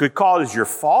principle. What you could call it is your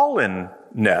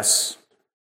fallenness.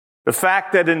 The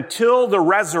fact that until the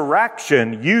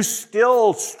resurrection, you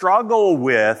still struggle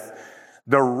with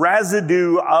the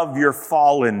residue of your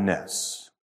fallenness.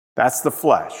 That's the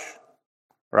flesh,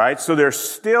 right? So there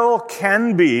still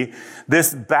can be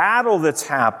this battle that's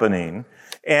happening,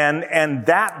 and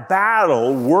that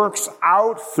battle works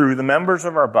out through the members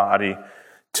of our body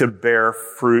to bear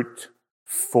fruit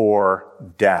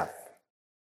for death.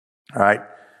 All right?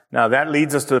 Now that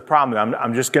leads us to the problem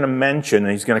I'm just going to mention,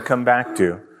 and he's going to come back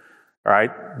to. All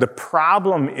right. The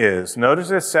problem is,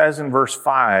 notice it says in verse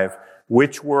 5,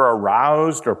 which were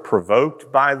aroused or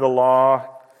provoked by the law.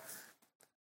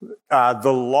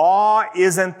 The law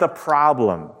isn't the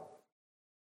problem.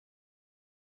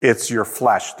 It's your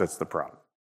flesh that's the problem.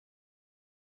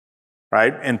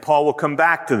 Right? And Paul will come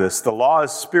back to this. The law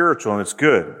is spiritual and it's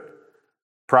good.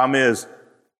 Problem is,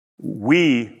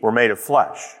 we were made of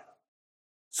flesh.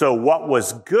 So what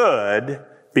was good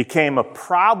became a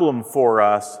problem for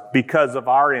us because of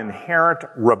our inherent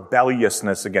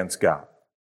rebelliousness against God.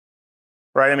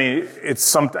 Right? I mean, it's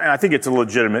something, I think it's a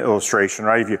legitimate illustration,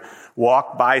 right? If you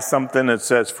walk by something that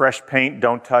says fresh paint,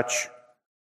 don't touch,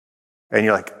 and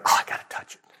you're like, oh, I gotta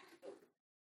touch it.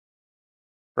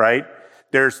 Right?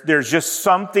 There's just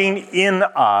something in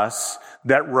us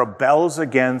that rebels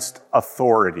against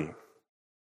authority.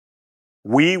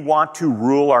 We want to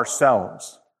rule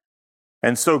ourselves.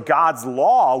 And so God's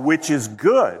law, which is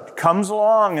good, comes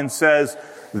along and says,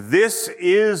 this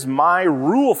is my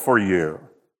rule for you.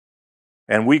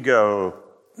 And we go,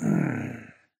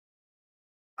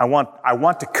 I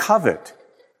want to covet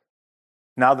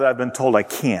now that I've been told I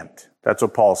can't. That's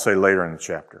what Paul will say later in the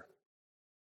chapter.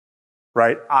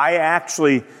 Right? I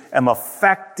actually am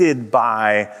affected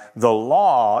by the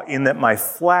law in that my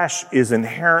flesh is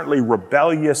inherently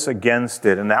rebellious against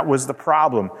it. And that was the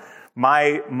problem.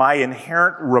 My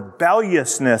inherent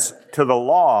rebelliousness to the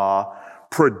law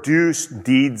produced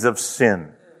deeds of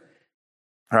sin.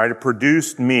 All right, it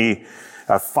produced me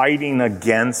fighting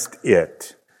against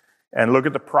it. And look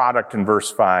at the product in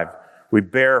verse 5. We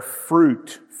bear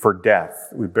fruit for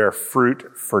death. We bear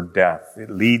fruit for death. It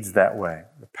leads that way.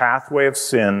 The pathway of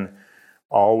sin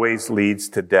always leads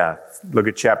to death. Look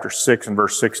at chapter 6 and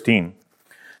verse 16.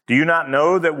 Do you not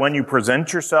know that when you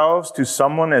present yourselves to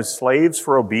someone as slaves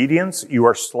for obedience, you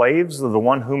are slaves of the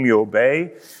one whom you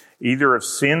obey, either of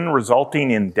sin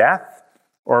resulting in death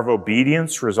or of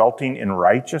obedience resulting in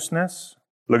righteousness?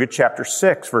 Look at chapter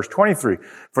 6, verse 23.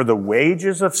 For the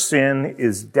wages of sin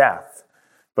is death,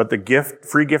 but the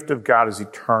free gift of God is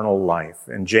eternal life.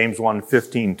 And James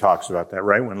 1:15 talks about that,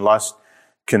 right? When lust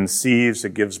conceives,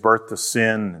 it gives birth to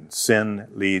sin, and sin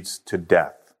leads to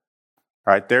death.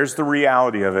 All right, there's the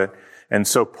reality of it. And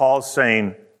so Paul's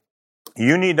saying,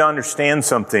 you need to understand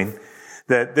something,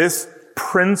 that this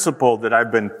principle that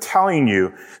I've been telling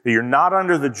you, that you're not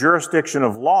under the jurisdiction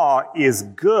of law, is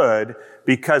good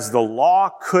because the law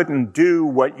couldn't do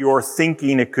what you're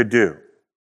thinking it could do.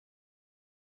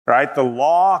 Right? The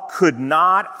law could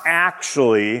not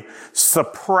actually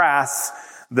suppress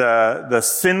the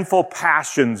sinful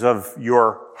passions of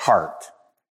your heart.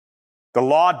 The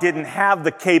law didn't have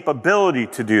the capability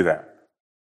to do that.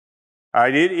 All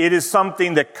right? It is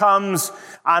something that comes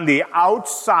on the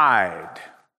outside,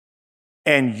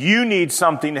 and you need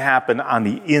something to happen on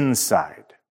the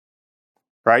inside.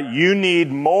 right? You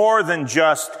need more than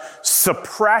just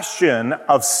suppression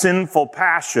of sinful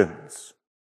passions.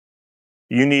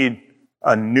 You need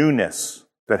a newness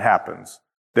that happens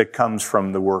that comes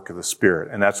from the work of the Spirit.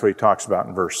 And that's what he talks about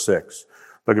in verse 6.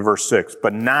 Look at verse 6.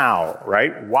 But now,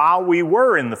 right? While we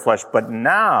were in the flesh, but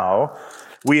now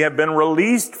we have been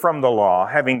released from the law,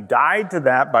 having died to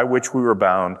that by which we were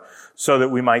bound, so that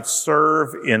we might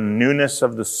serve in newness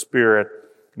of the Spirit,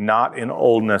 not in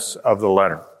oldness of the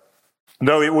letter.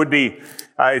 Though it would be,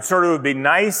 would be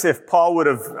nice if Paul would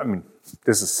have,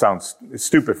 sounds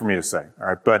stupid for me to say, all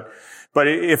right? But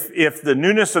if the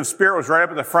newness of Spirit was right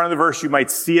up at the front of the verse, you might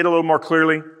see it a little more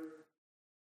clearly,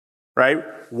 right?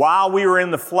 While we were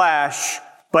in the flesh,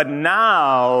 but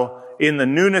now in the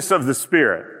newness of the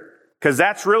Spirit. Because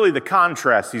that's really the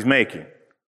contrast he's making.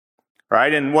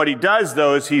 Right? And what he does,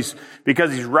 though, is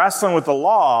because he's wrestling with the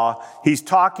law, he's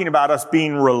talking about us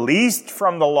being released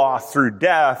from the law through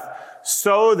death,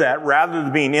 so that rather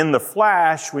than being in the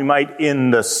flesh, we might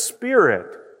in the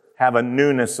Spirit have a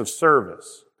newness of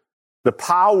service. The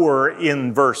power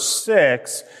in verse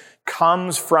 6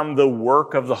 comes from the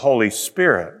work of the Holy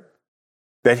Spirit.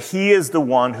 That he is the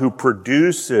one who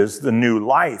produces the new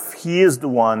life. He is the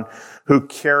one who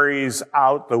carries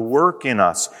out the work in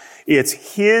us.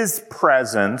 It's his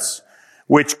presence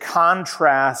which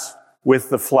contrasts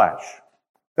with the flesh.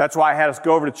 That's why I had us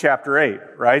go over to chapter 8,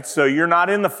 right? So you're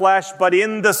not in the flesh, but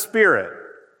in the Spirit.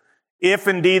 If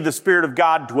indeed the Spirit of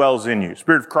God dwells in you,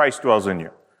 Spirit of Christ dwells in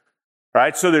you.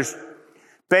 Right? So there's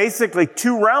basically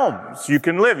two realms you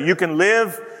can live. You can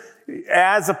live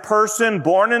as a person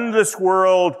born into this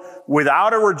world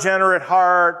without a regenerate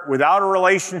heart, without a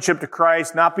relationship to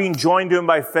Christ, not being joined to him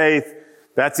by faith.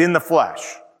 That's in the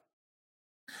flesh.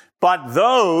 But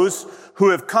those who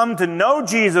have come to know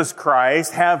Jesus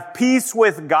Christ have peace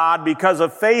with God because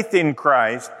of faith in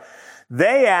Christ.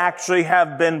 They actually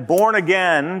have been born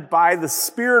again by the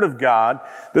Spirit of God.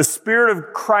 The Spirit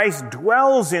of Christ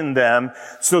dwells in them.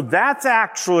 So that's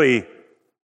actually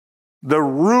the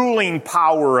ruling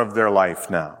power of their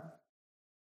life now.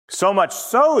 So much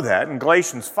so that in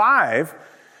Galatians 5,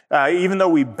 even though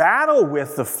we battle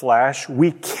with the flesh,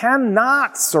 we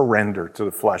cannot surrender to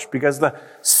the flesh because the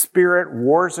Spirit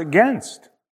wars against.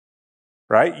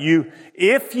 Right?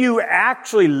 If you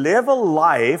actually live a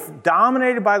life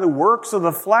dominated by the works of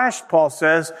the flesh, Paul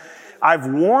says, I've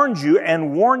warned you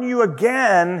and warn you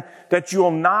again that you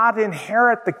will not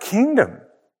inherit the kingdom.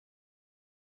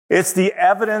 It's the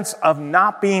evidence of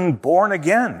not being born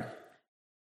again.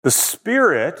 The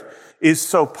Spirit is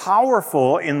so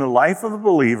powerful in the life of the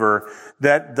believer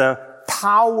that the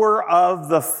power of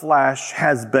the flesh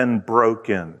has been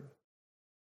broken.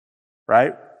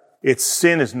 Right? Its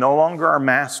sin is no longer our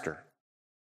master.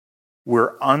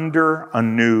 We're under a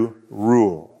new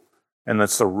rule. And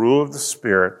that's the rule of the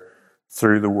Spirit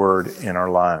through the Word in our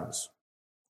lives.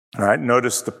 All right?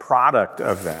 Notice the product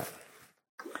of that.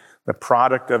 The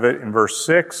product of it in verse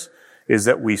 6 is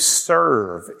that we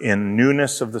serve in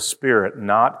newness of the Spirit,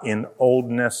 not in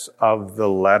oldness of the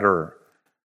letter.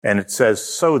 And it says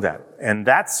so that. And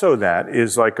that so that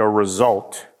is like a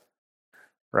result,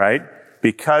 right?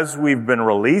 Because we've been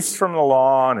released from the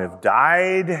law and have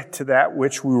died to that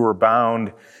which we were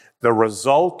bound, the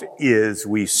result is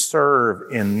we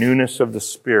serve in newness of the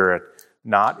Spirit,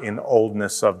 not in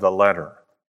oldness of the letter.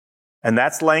 And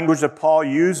that's language that Paul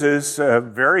uses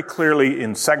very clearly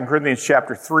in 2 Corinthians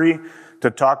chapter 3 to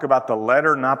talk about the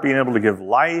letter not being able to give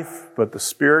life, but the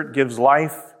Spirit gives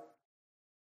life.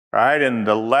 Right? And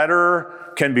the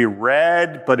letter can be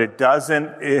read, but it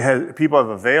doesn't. People have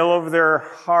a veil over their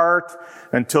heart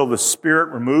until the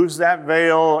Spirit removes that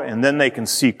veil, and then they can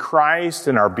see Christ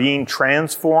and are being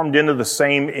transformed into the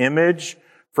same image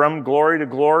from glory to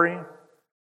glory.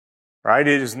 Right?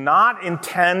 It is not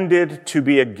intended to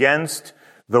be against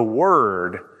the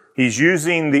Word. He's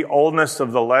using the oldness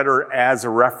of the letter as a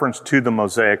reference to the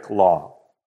Mosaic Law.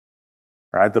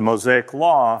 Right? The Mosaic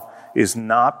Law is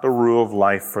not the rule of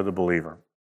life for the believer.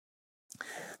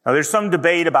 Now, there's some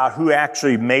debate about who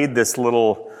actually made this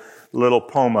little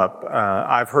poem up.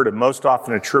 I've heard it most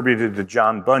often attributed to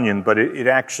John Bunyan, but it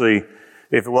actually,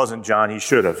 if it wasn't John, he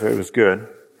should have. It was good.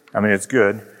 I mean, it's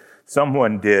good.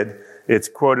 Someone did. It's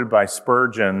quoted by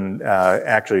Spurgeon,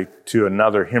 actually to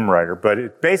another hymn writer. But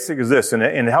it basically is this, and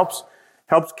it helps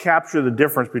capture the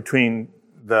difference between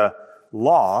the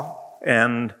law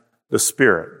and the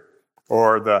Spirit,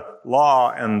 or the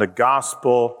law and the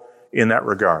gospel in that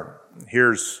regard.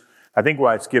 Here's, I think,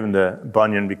 why it's given to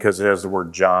Bunyan, because it has the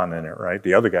word John in it, right?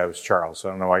 The other guy was Charles, so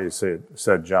I don't know why you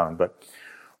said John. But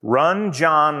run,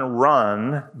 John,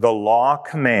 run, the law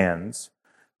commands,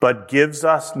 but gives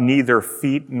us neither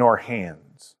feet nor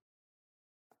hands.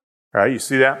 Right? You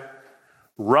see that?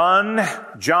 Run,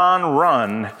 John,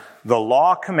 run. The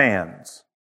law commands,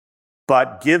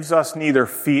 but gives us neither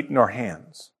feet nor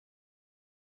hands.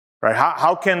 Right?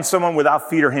 How can someone without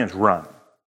feet or hands run?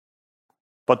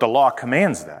 But the law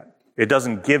commands that. It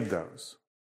doesn't give those.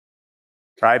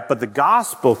 Right? But the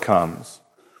gospel comes.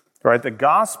 Right? The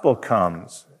gospel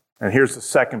comes. And here's the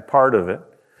second part of it.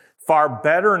 Far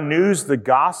better news the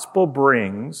gospel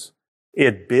brings.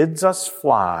 It bids us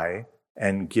fly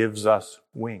and gives us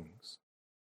wings.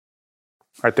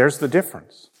 Right? There's the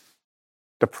difference.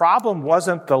 The problem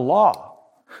wasn't the law.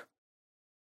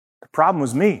 The problem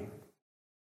was me.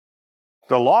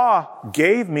 The law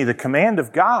gave me the command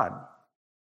of God,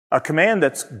 a command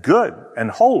that's good and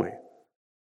holy.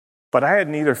 But I had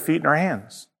neither feet nor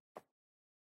hands.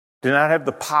 Did not have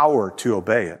the power to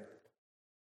obey it.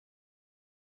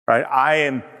 Right? I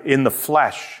am in the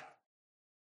flesh.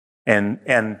 And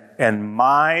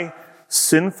my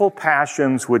sinful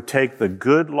passions would take the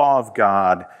good law of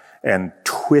God and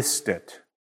twist it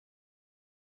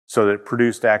so that it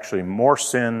produced actually more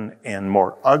sin and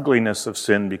more ugliness of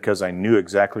sin because I knew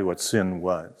exactly what sin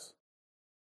was.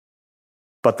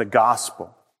 But the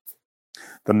gospel,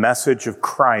 the message of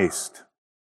Christ,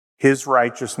 his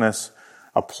righteousness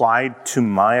applied to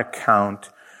my account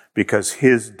because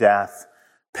his death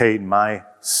paid my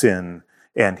sin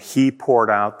and he poured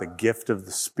out the gift of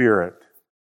the Spirit,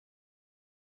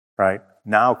 right?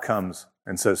 Now comes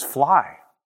and says, fly.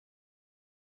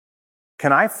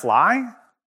 Can I fly?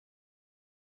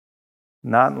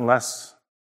 Not unless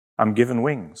I'm given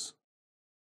wings.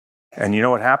 And you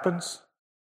know what happens?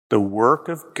 The work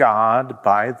of God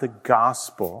by the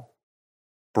gospel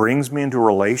brings me into a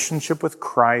relationship with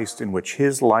Christ in which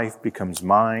his life becomes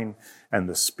mine and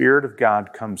the Spirit of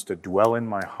God comes to dwell in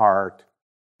my heart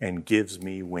and gives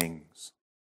me wings.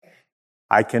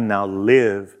 I can now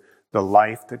live the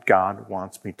life that God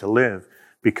wants me to live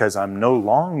because I'm no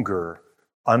longer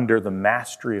under the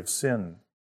mastery of sin.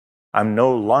 I'm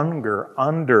no longer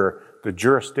under the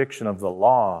jurisdiction of the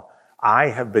law. I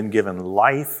have been given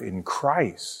life in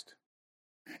Christ.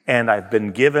 And I've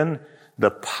been given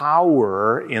the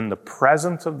power in the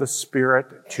presence of the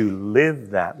Spirit to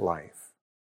live that life,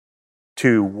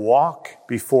 to walk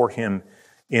before him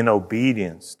in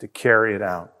obedience, to carry it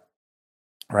out.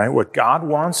 Right? What God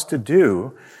wants to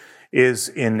do is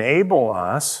enable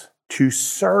us to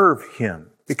serve him,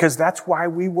 because that's why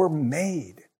we were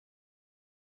made.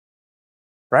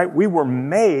 Right? We were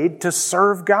made to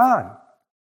serve God.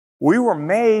 We were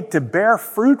made to bear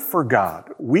fruit for God.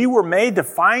 We were made to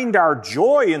find our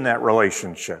joy in that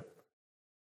relationship.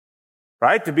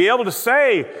 Right? To be able to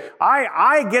say,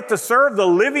 I get to serve the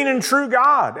living and true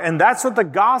God. And that's what the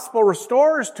gospel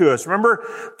restores to us.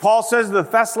 Remember, Paul says to the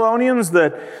Thessalonians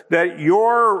that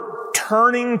your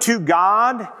turning to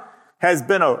God has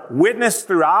been a witness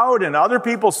throughout, and other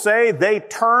people say they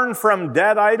turn from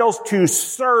dead idols to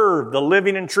serve the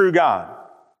living and true God.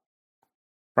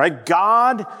 Right?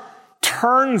 God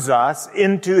turns us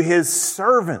into his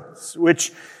servants,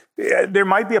 which there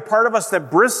might be a part of us that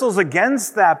bristles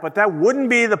against that, but that wouldn't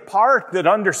be the part that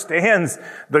understands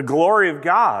the glory of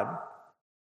God.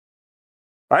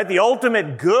 Right? The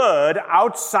ultimate good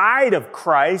outside of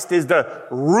Christ is to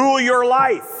rule your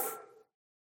life.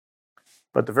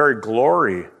 But the very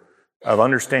glory of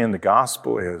understanding the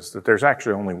gospel is that there's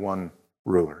actually only one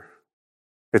ruler.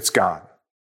 It's God.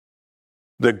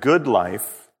 The good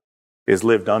life is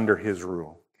lived under his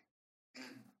rule.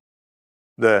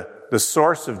 The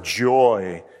source of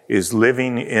joy is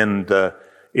living in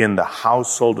the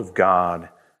household of God,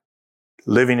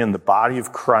 living in the body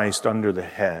of Christ under the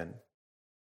head.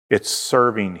 It's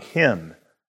serving him,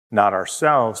 not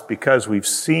ourselves, because we've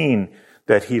seen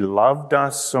that he loved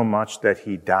us so much that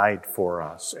he died for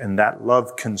us. And that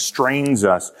love constrains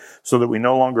us so that we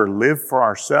no longer live for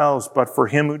ourselves, but for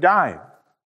him who died.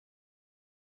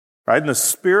 Right? And the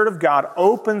Spirit of God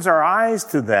opens our eyes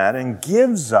to that and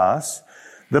gives us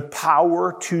the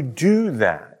power to do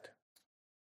that.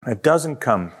 It doesn't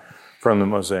come from the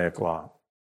Mosaic Law.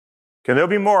 Okay, there'll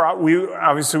be more. We've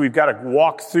got to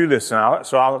walk through this now,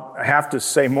 so I'll have to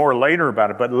say more later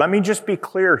about it. But let me just be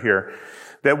clear here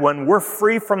that when we're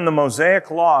free from the Mosaic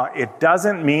Law, it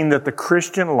doesn't mean that the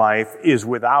Christian life is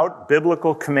without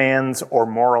biblical commands or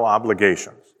moral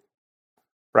obligations.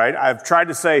 Right? I've tried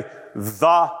to say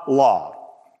the law.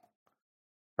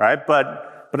 Right?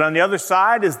 But on the other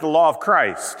side is the law of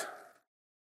Christ.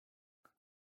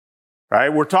 Right?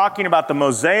 We're talking about the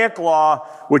Mosaic Law,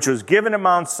 which was given at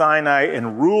Mount Sinai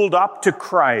and ruled up to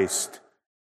Christ,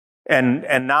 and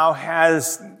now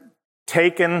has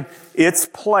taken its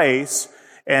place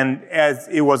And as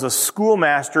it was a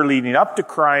schoolmaster leading up to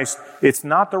Christ, it's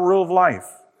not the rule of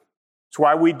life. It's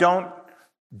why we don't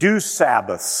do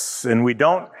Sabbaths and we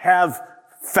don't have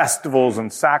festivals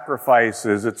and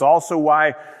sacrifices. It's also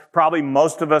why probably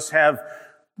most of us have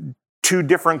 2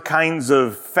 different kinds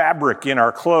of fabric in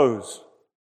our clothes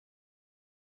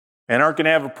and aren't going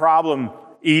to have a problem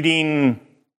eating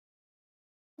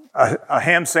a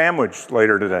ham sandwich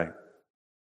later today.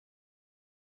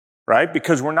 Right?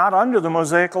 Because we're not under the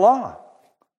Mosaic law.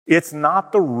 It's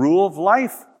not the rule of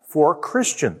life for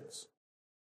Christians.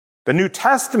 The New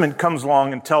Testament comes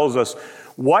along and tells us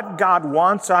what God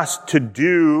wants us to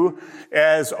do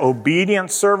as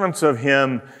obedient servants of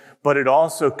Him, but it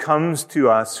also comes to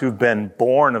us who've been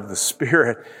born of the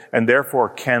Spirit and therefore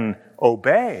can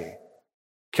obey,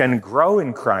 can grow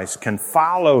in Christ, can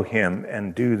follow Him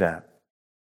and do that.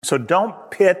 So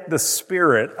don't pit the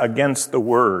Spirit against the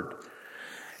Word.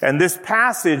 And this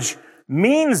passage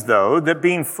means, though, that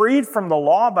being freed from the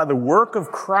law by the work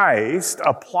of Christ,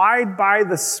 applied by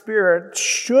the Spirit,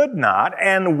 should not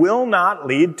and will not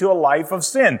lead to a life of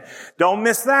sin. Don't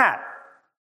miss that.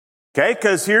 Okay?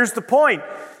 Because here's the point.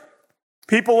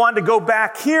 People want to go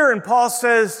back here, and Paul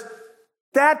says,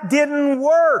 that didn't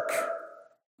work.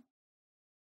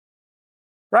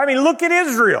 Right? I mean, look at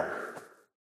Israel.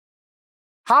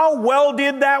 How well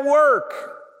did that work?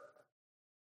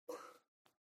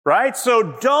 Right? So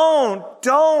don't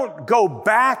go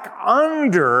back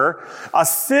under a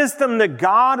system that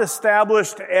God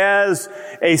established as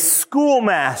a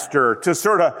schoolmaster to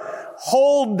sort of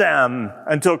hold them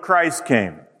until Christ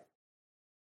came.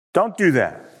 Don't do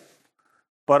that.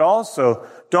 But also,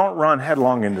 don't run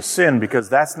headlong into sin, because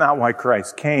that's not why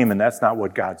Christ came and that's not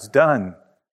what God's done.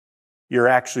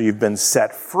 You've been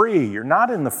set free. You're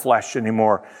not in the flesh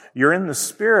anymore. You're in the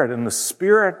Spirit, and the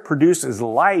Spirit produces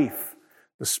life.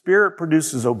 The Spirit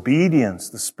produces obedience.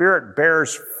 The Spirit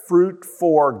bears fruit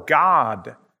for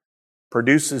God,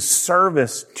 produces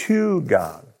service to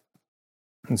God.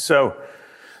 And so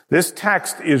this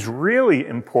text is really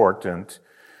important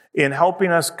in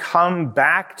helping us come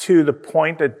back to the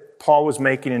point that Paul was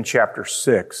making in chapter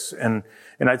 6. And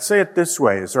I'd say it this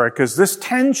way, is right, because this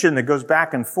tension that goes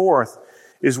back and forth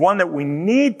is one that we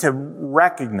need to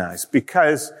recognize,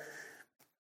 because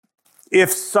if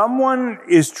someone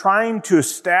is trying to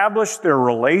establish their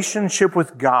relationship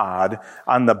with God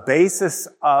on the basis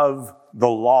of the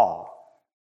law,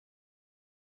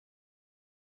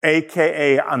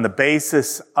 aka on the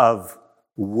basis of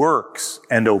works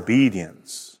and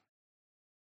obedience,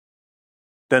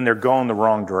 then they're going the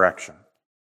wrong direction.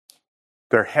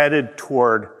 They're headed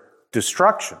toward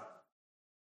destruction.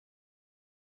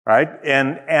 Right?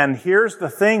 And here's the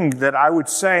thing that I would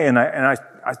say, and I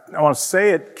want to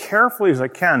say it carefully as I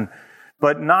can,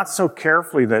 but not so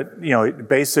carefully that, it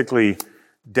basically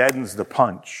deadens the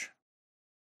punch.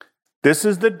 This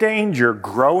is the danger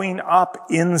growing up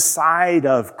inside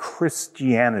of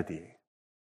Christianity,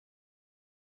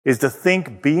 is to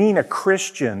think being a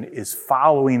Christian is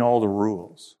following all the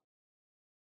rules.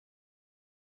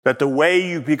 That the way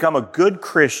you become a good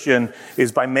Christian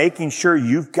is by making sure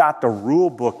you've got the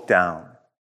rule book down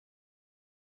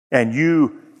and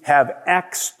you have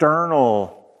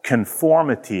external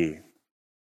conformity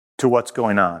to what's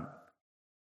going on.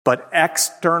 But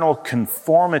external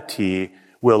conformity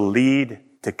will lead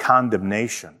to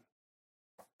condemnation.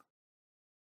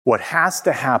 What has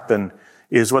to happen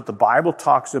is what the Bible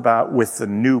talks about with the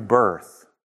new birth.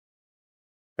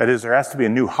 That is, there has to be a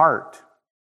new heart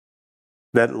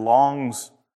that longs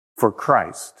for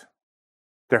Christ.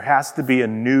 There has to be a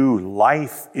new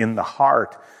life in the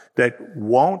heart that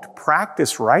won't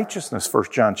practice righteousness, 1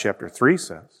 John chapter 3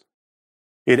 says.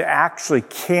 It actually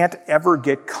can't ever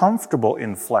get comfortable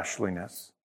in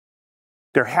fleshliness.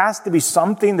 There has to be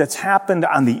something that's happened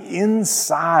on the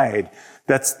inside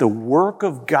that's the work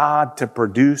of God to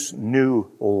produce new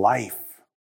life.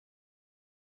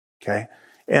 Okay?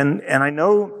 And I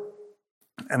know,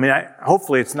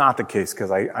 hopefully it's not the case,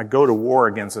 because I go to war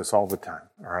against this all the time,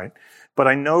 all right? But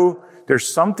I know there's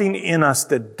something in us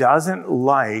that doesn't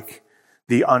like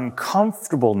the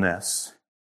uncomfortableness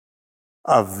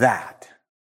of that.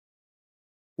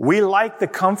 We like the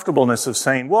comfortableness of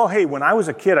saying, well, hey, when I was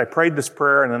a kid, I prayed this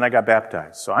prayer and then I got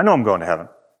baptized, so I know I'm going to heaven.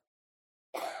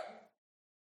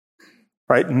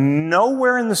 Right?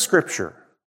 Nowhere in the Scripture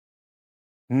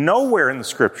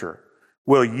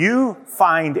will you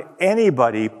find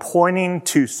anybody pointing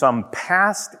to some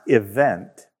past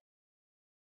event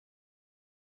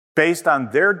based on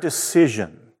their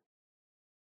decision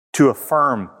to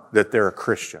affirm that they're a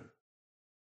Christian.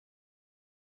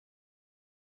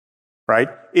 Right?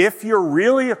 If you're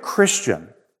really a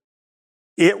Christian,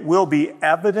 it will be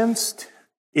evidenced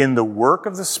in the work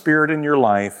of the Spirit in your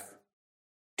life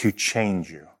to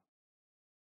change you.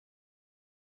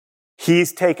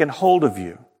 He's taken hold of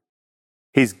you.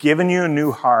 He's given you a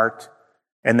new heart,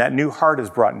 and that new heart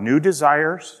has brought new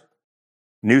desires,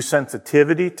 new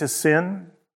sensitivity to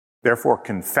sin, therefore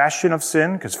confession of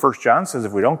sin, because 1 John says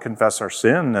if we don't confess our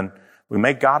sin, then we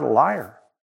make God a liar.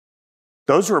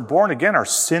 Those who are born again are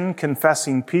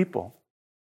sin-confessing people.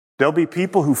 There'll be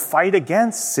people who fight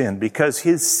against sin because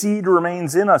his seed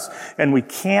remains in us, and we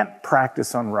can't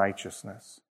practice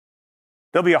unrighteousness.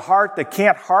 There'll be a heart that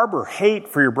can't harbor hate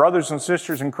for your brothers and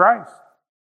sisters in Christ.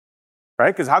 Right?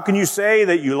 Because how can you say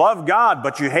that you love God,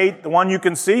 but you hate the one you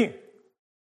can see?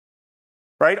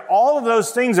 Right? All of those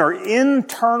things are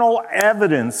internal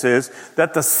evidences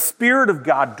that the Spirit of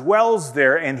God dwells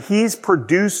there and he's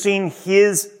producing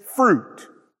his fruit.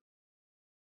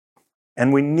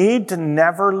 And we need to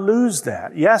never lose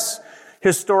that. Yes,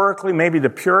 historically, maybe the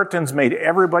Puritans made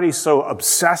everybody so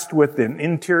obsessed with the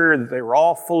interior that they were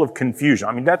all full of confusion.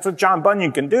 I mean, that's what John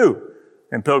Bunyan can do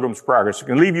in Pilgrim's Progress. It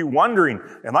can leave you wondering,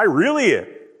 am I really it?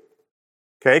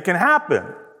 Okay, it can happen.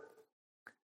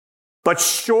 But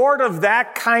short of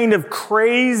that kind of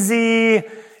crazy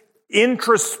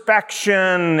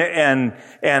introspection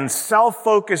and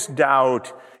self-focused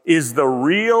doubt is the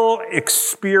real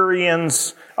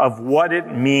experience of what it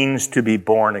means to be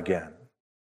born again.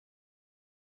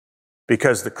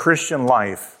 Because the Christian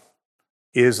life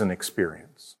is an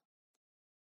experience.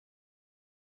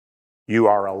 You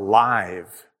are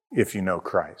alive if you know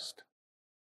Christ.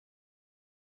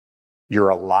 You're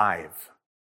alive.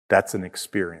 That's an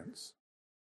experience.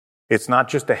 It's not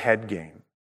just a head game.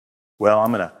 Well,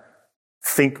 I'm going to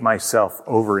think myself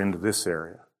over into this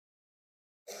area.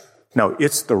 No,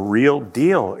 it's the real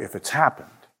deal if it's happened.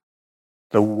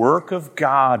 The work of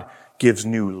God gives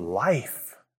new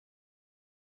life.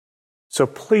 So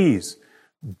please,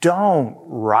 don't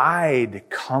ride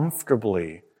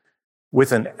comfortably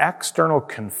with an external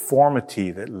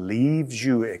conformity that leaves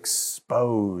you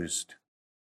exposed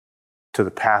to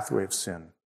the pathway of sin.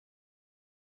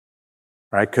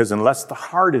 Right? Because unless the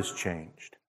heart is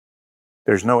changed,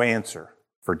 there's no answer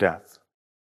for death.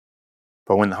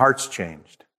 But when the heart's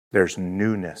changed, there's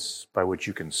newness by which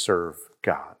you can serve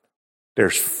God.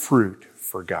 There's fruit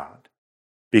for God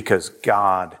because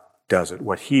God does it.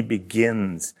 What he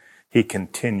begins, he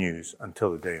continues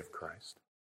until the day of Christ.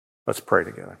 Let's pray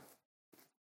together.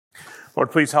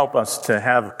 Lord, please help us to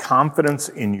have confidence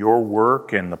in your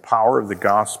work and the power of the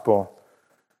gospel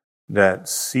that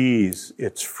sees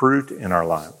its fruit in our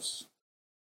lives.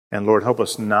 And Lord, help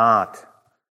us not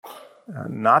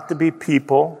to be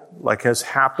people, like has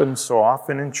happened so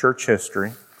often in church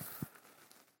history,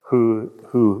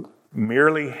 who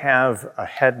merely have a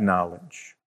head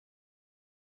knowledge.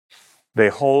 They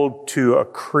hold to a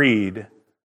creed,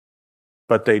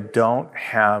 but they don't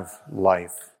have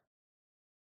life.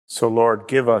 So Lord,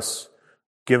 give us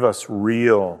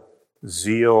real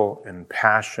zeal and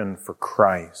passion for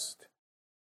Christ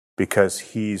because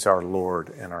he's our Lord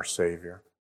and our Savior.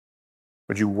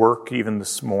 Would you work even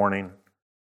this morning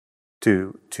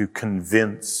to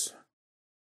convince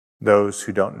those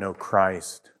who don't know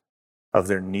Christ of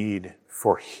their need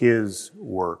for his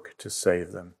work to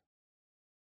save them,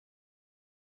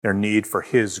 their need for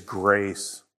his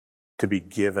grace to be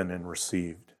given and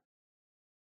received.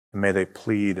 And may they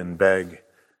plead and beg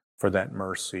for that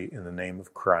mercy in the name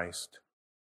of Christ,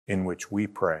 in which we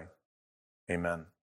pray. Amen.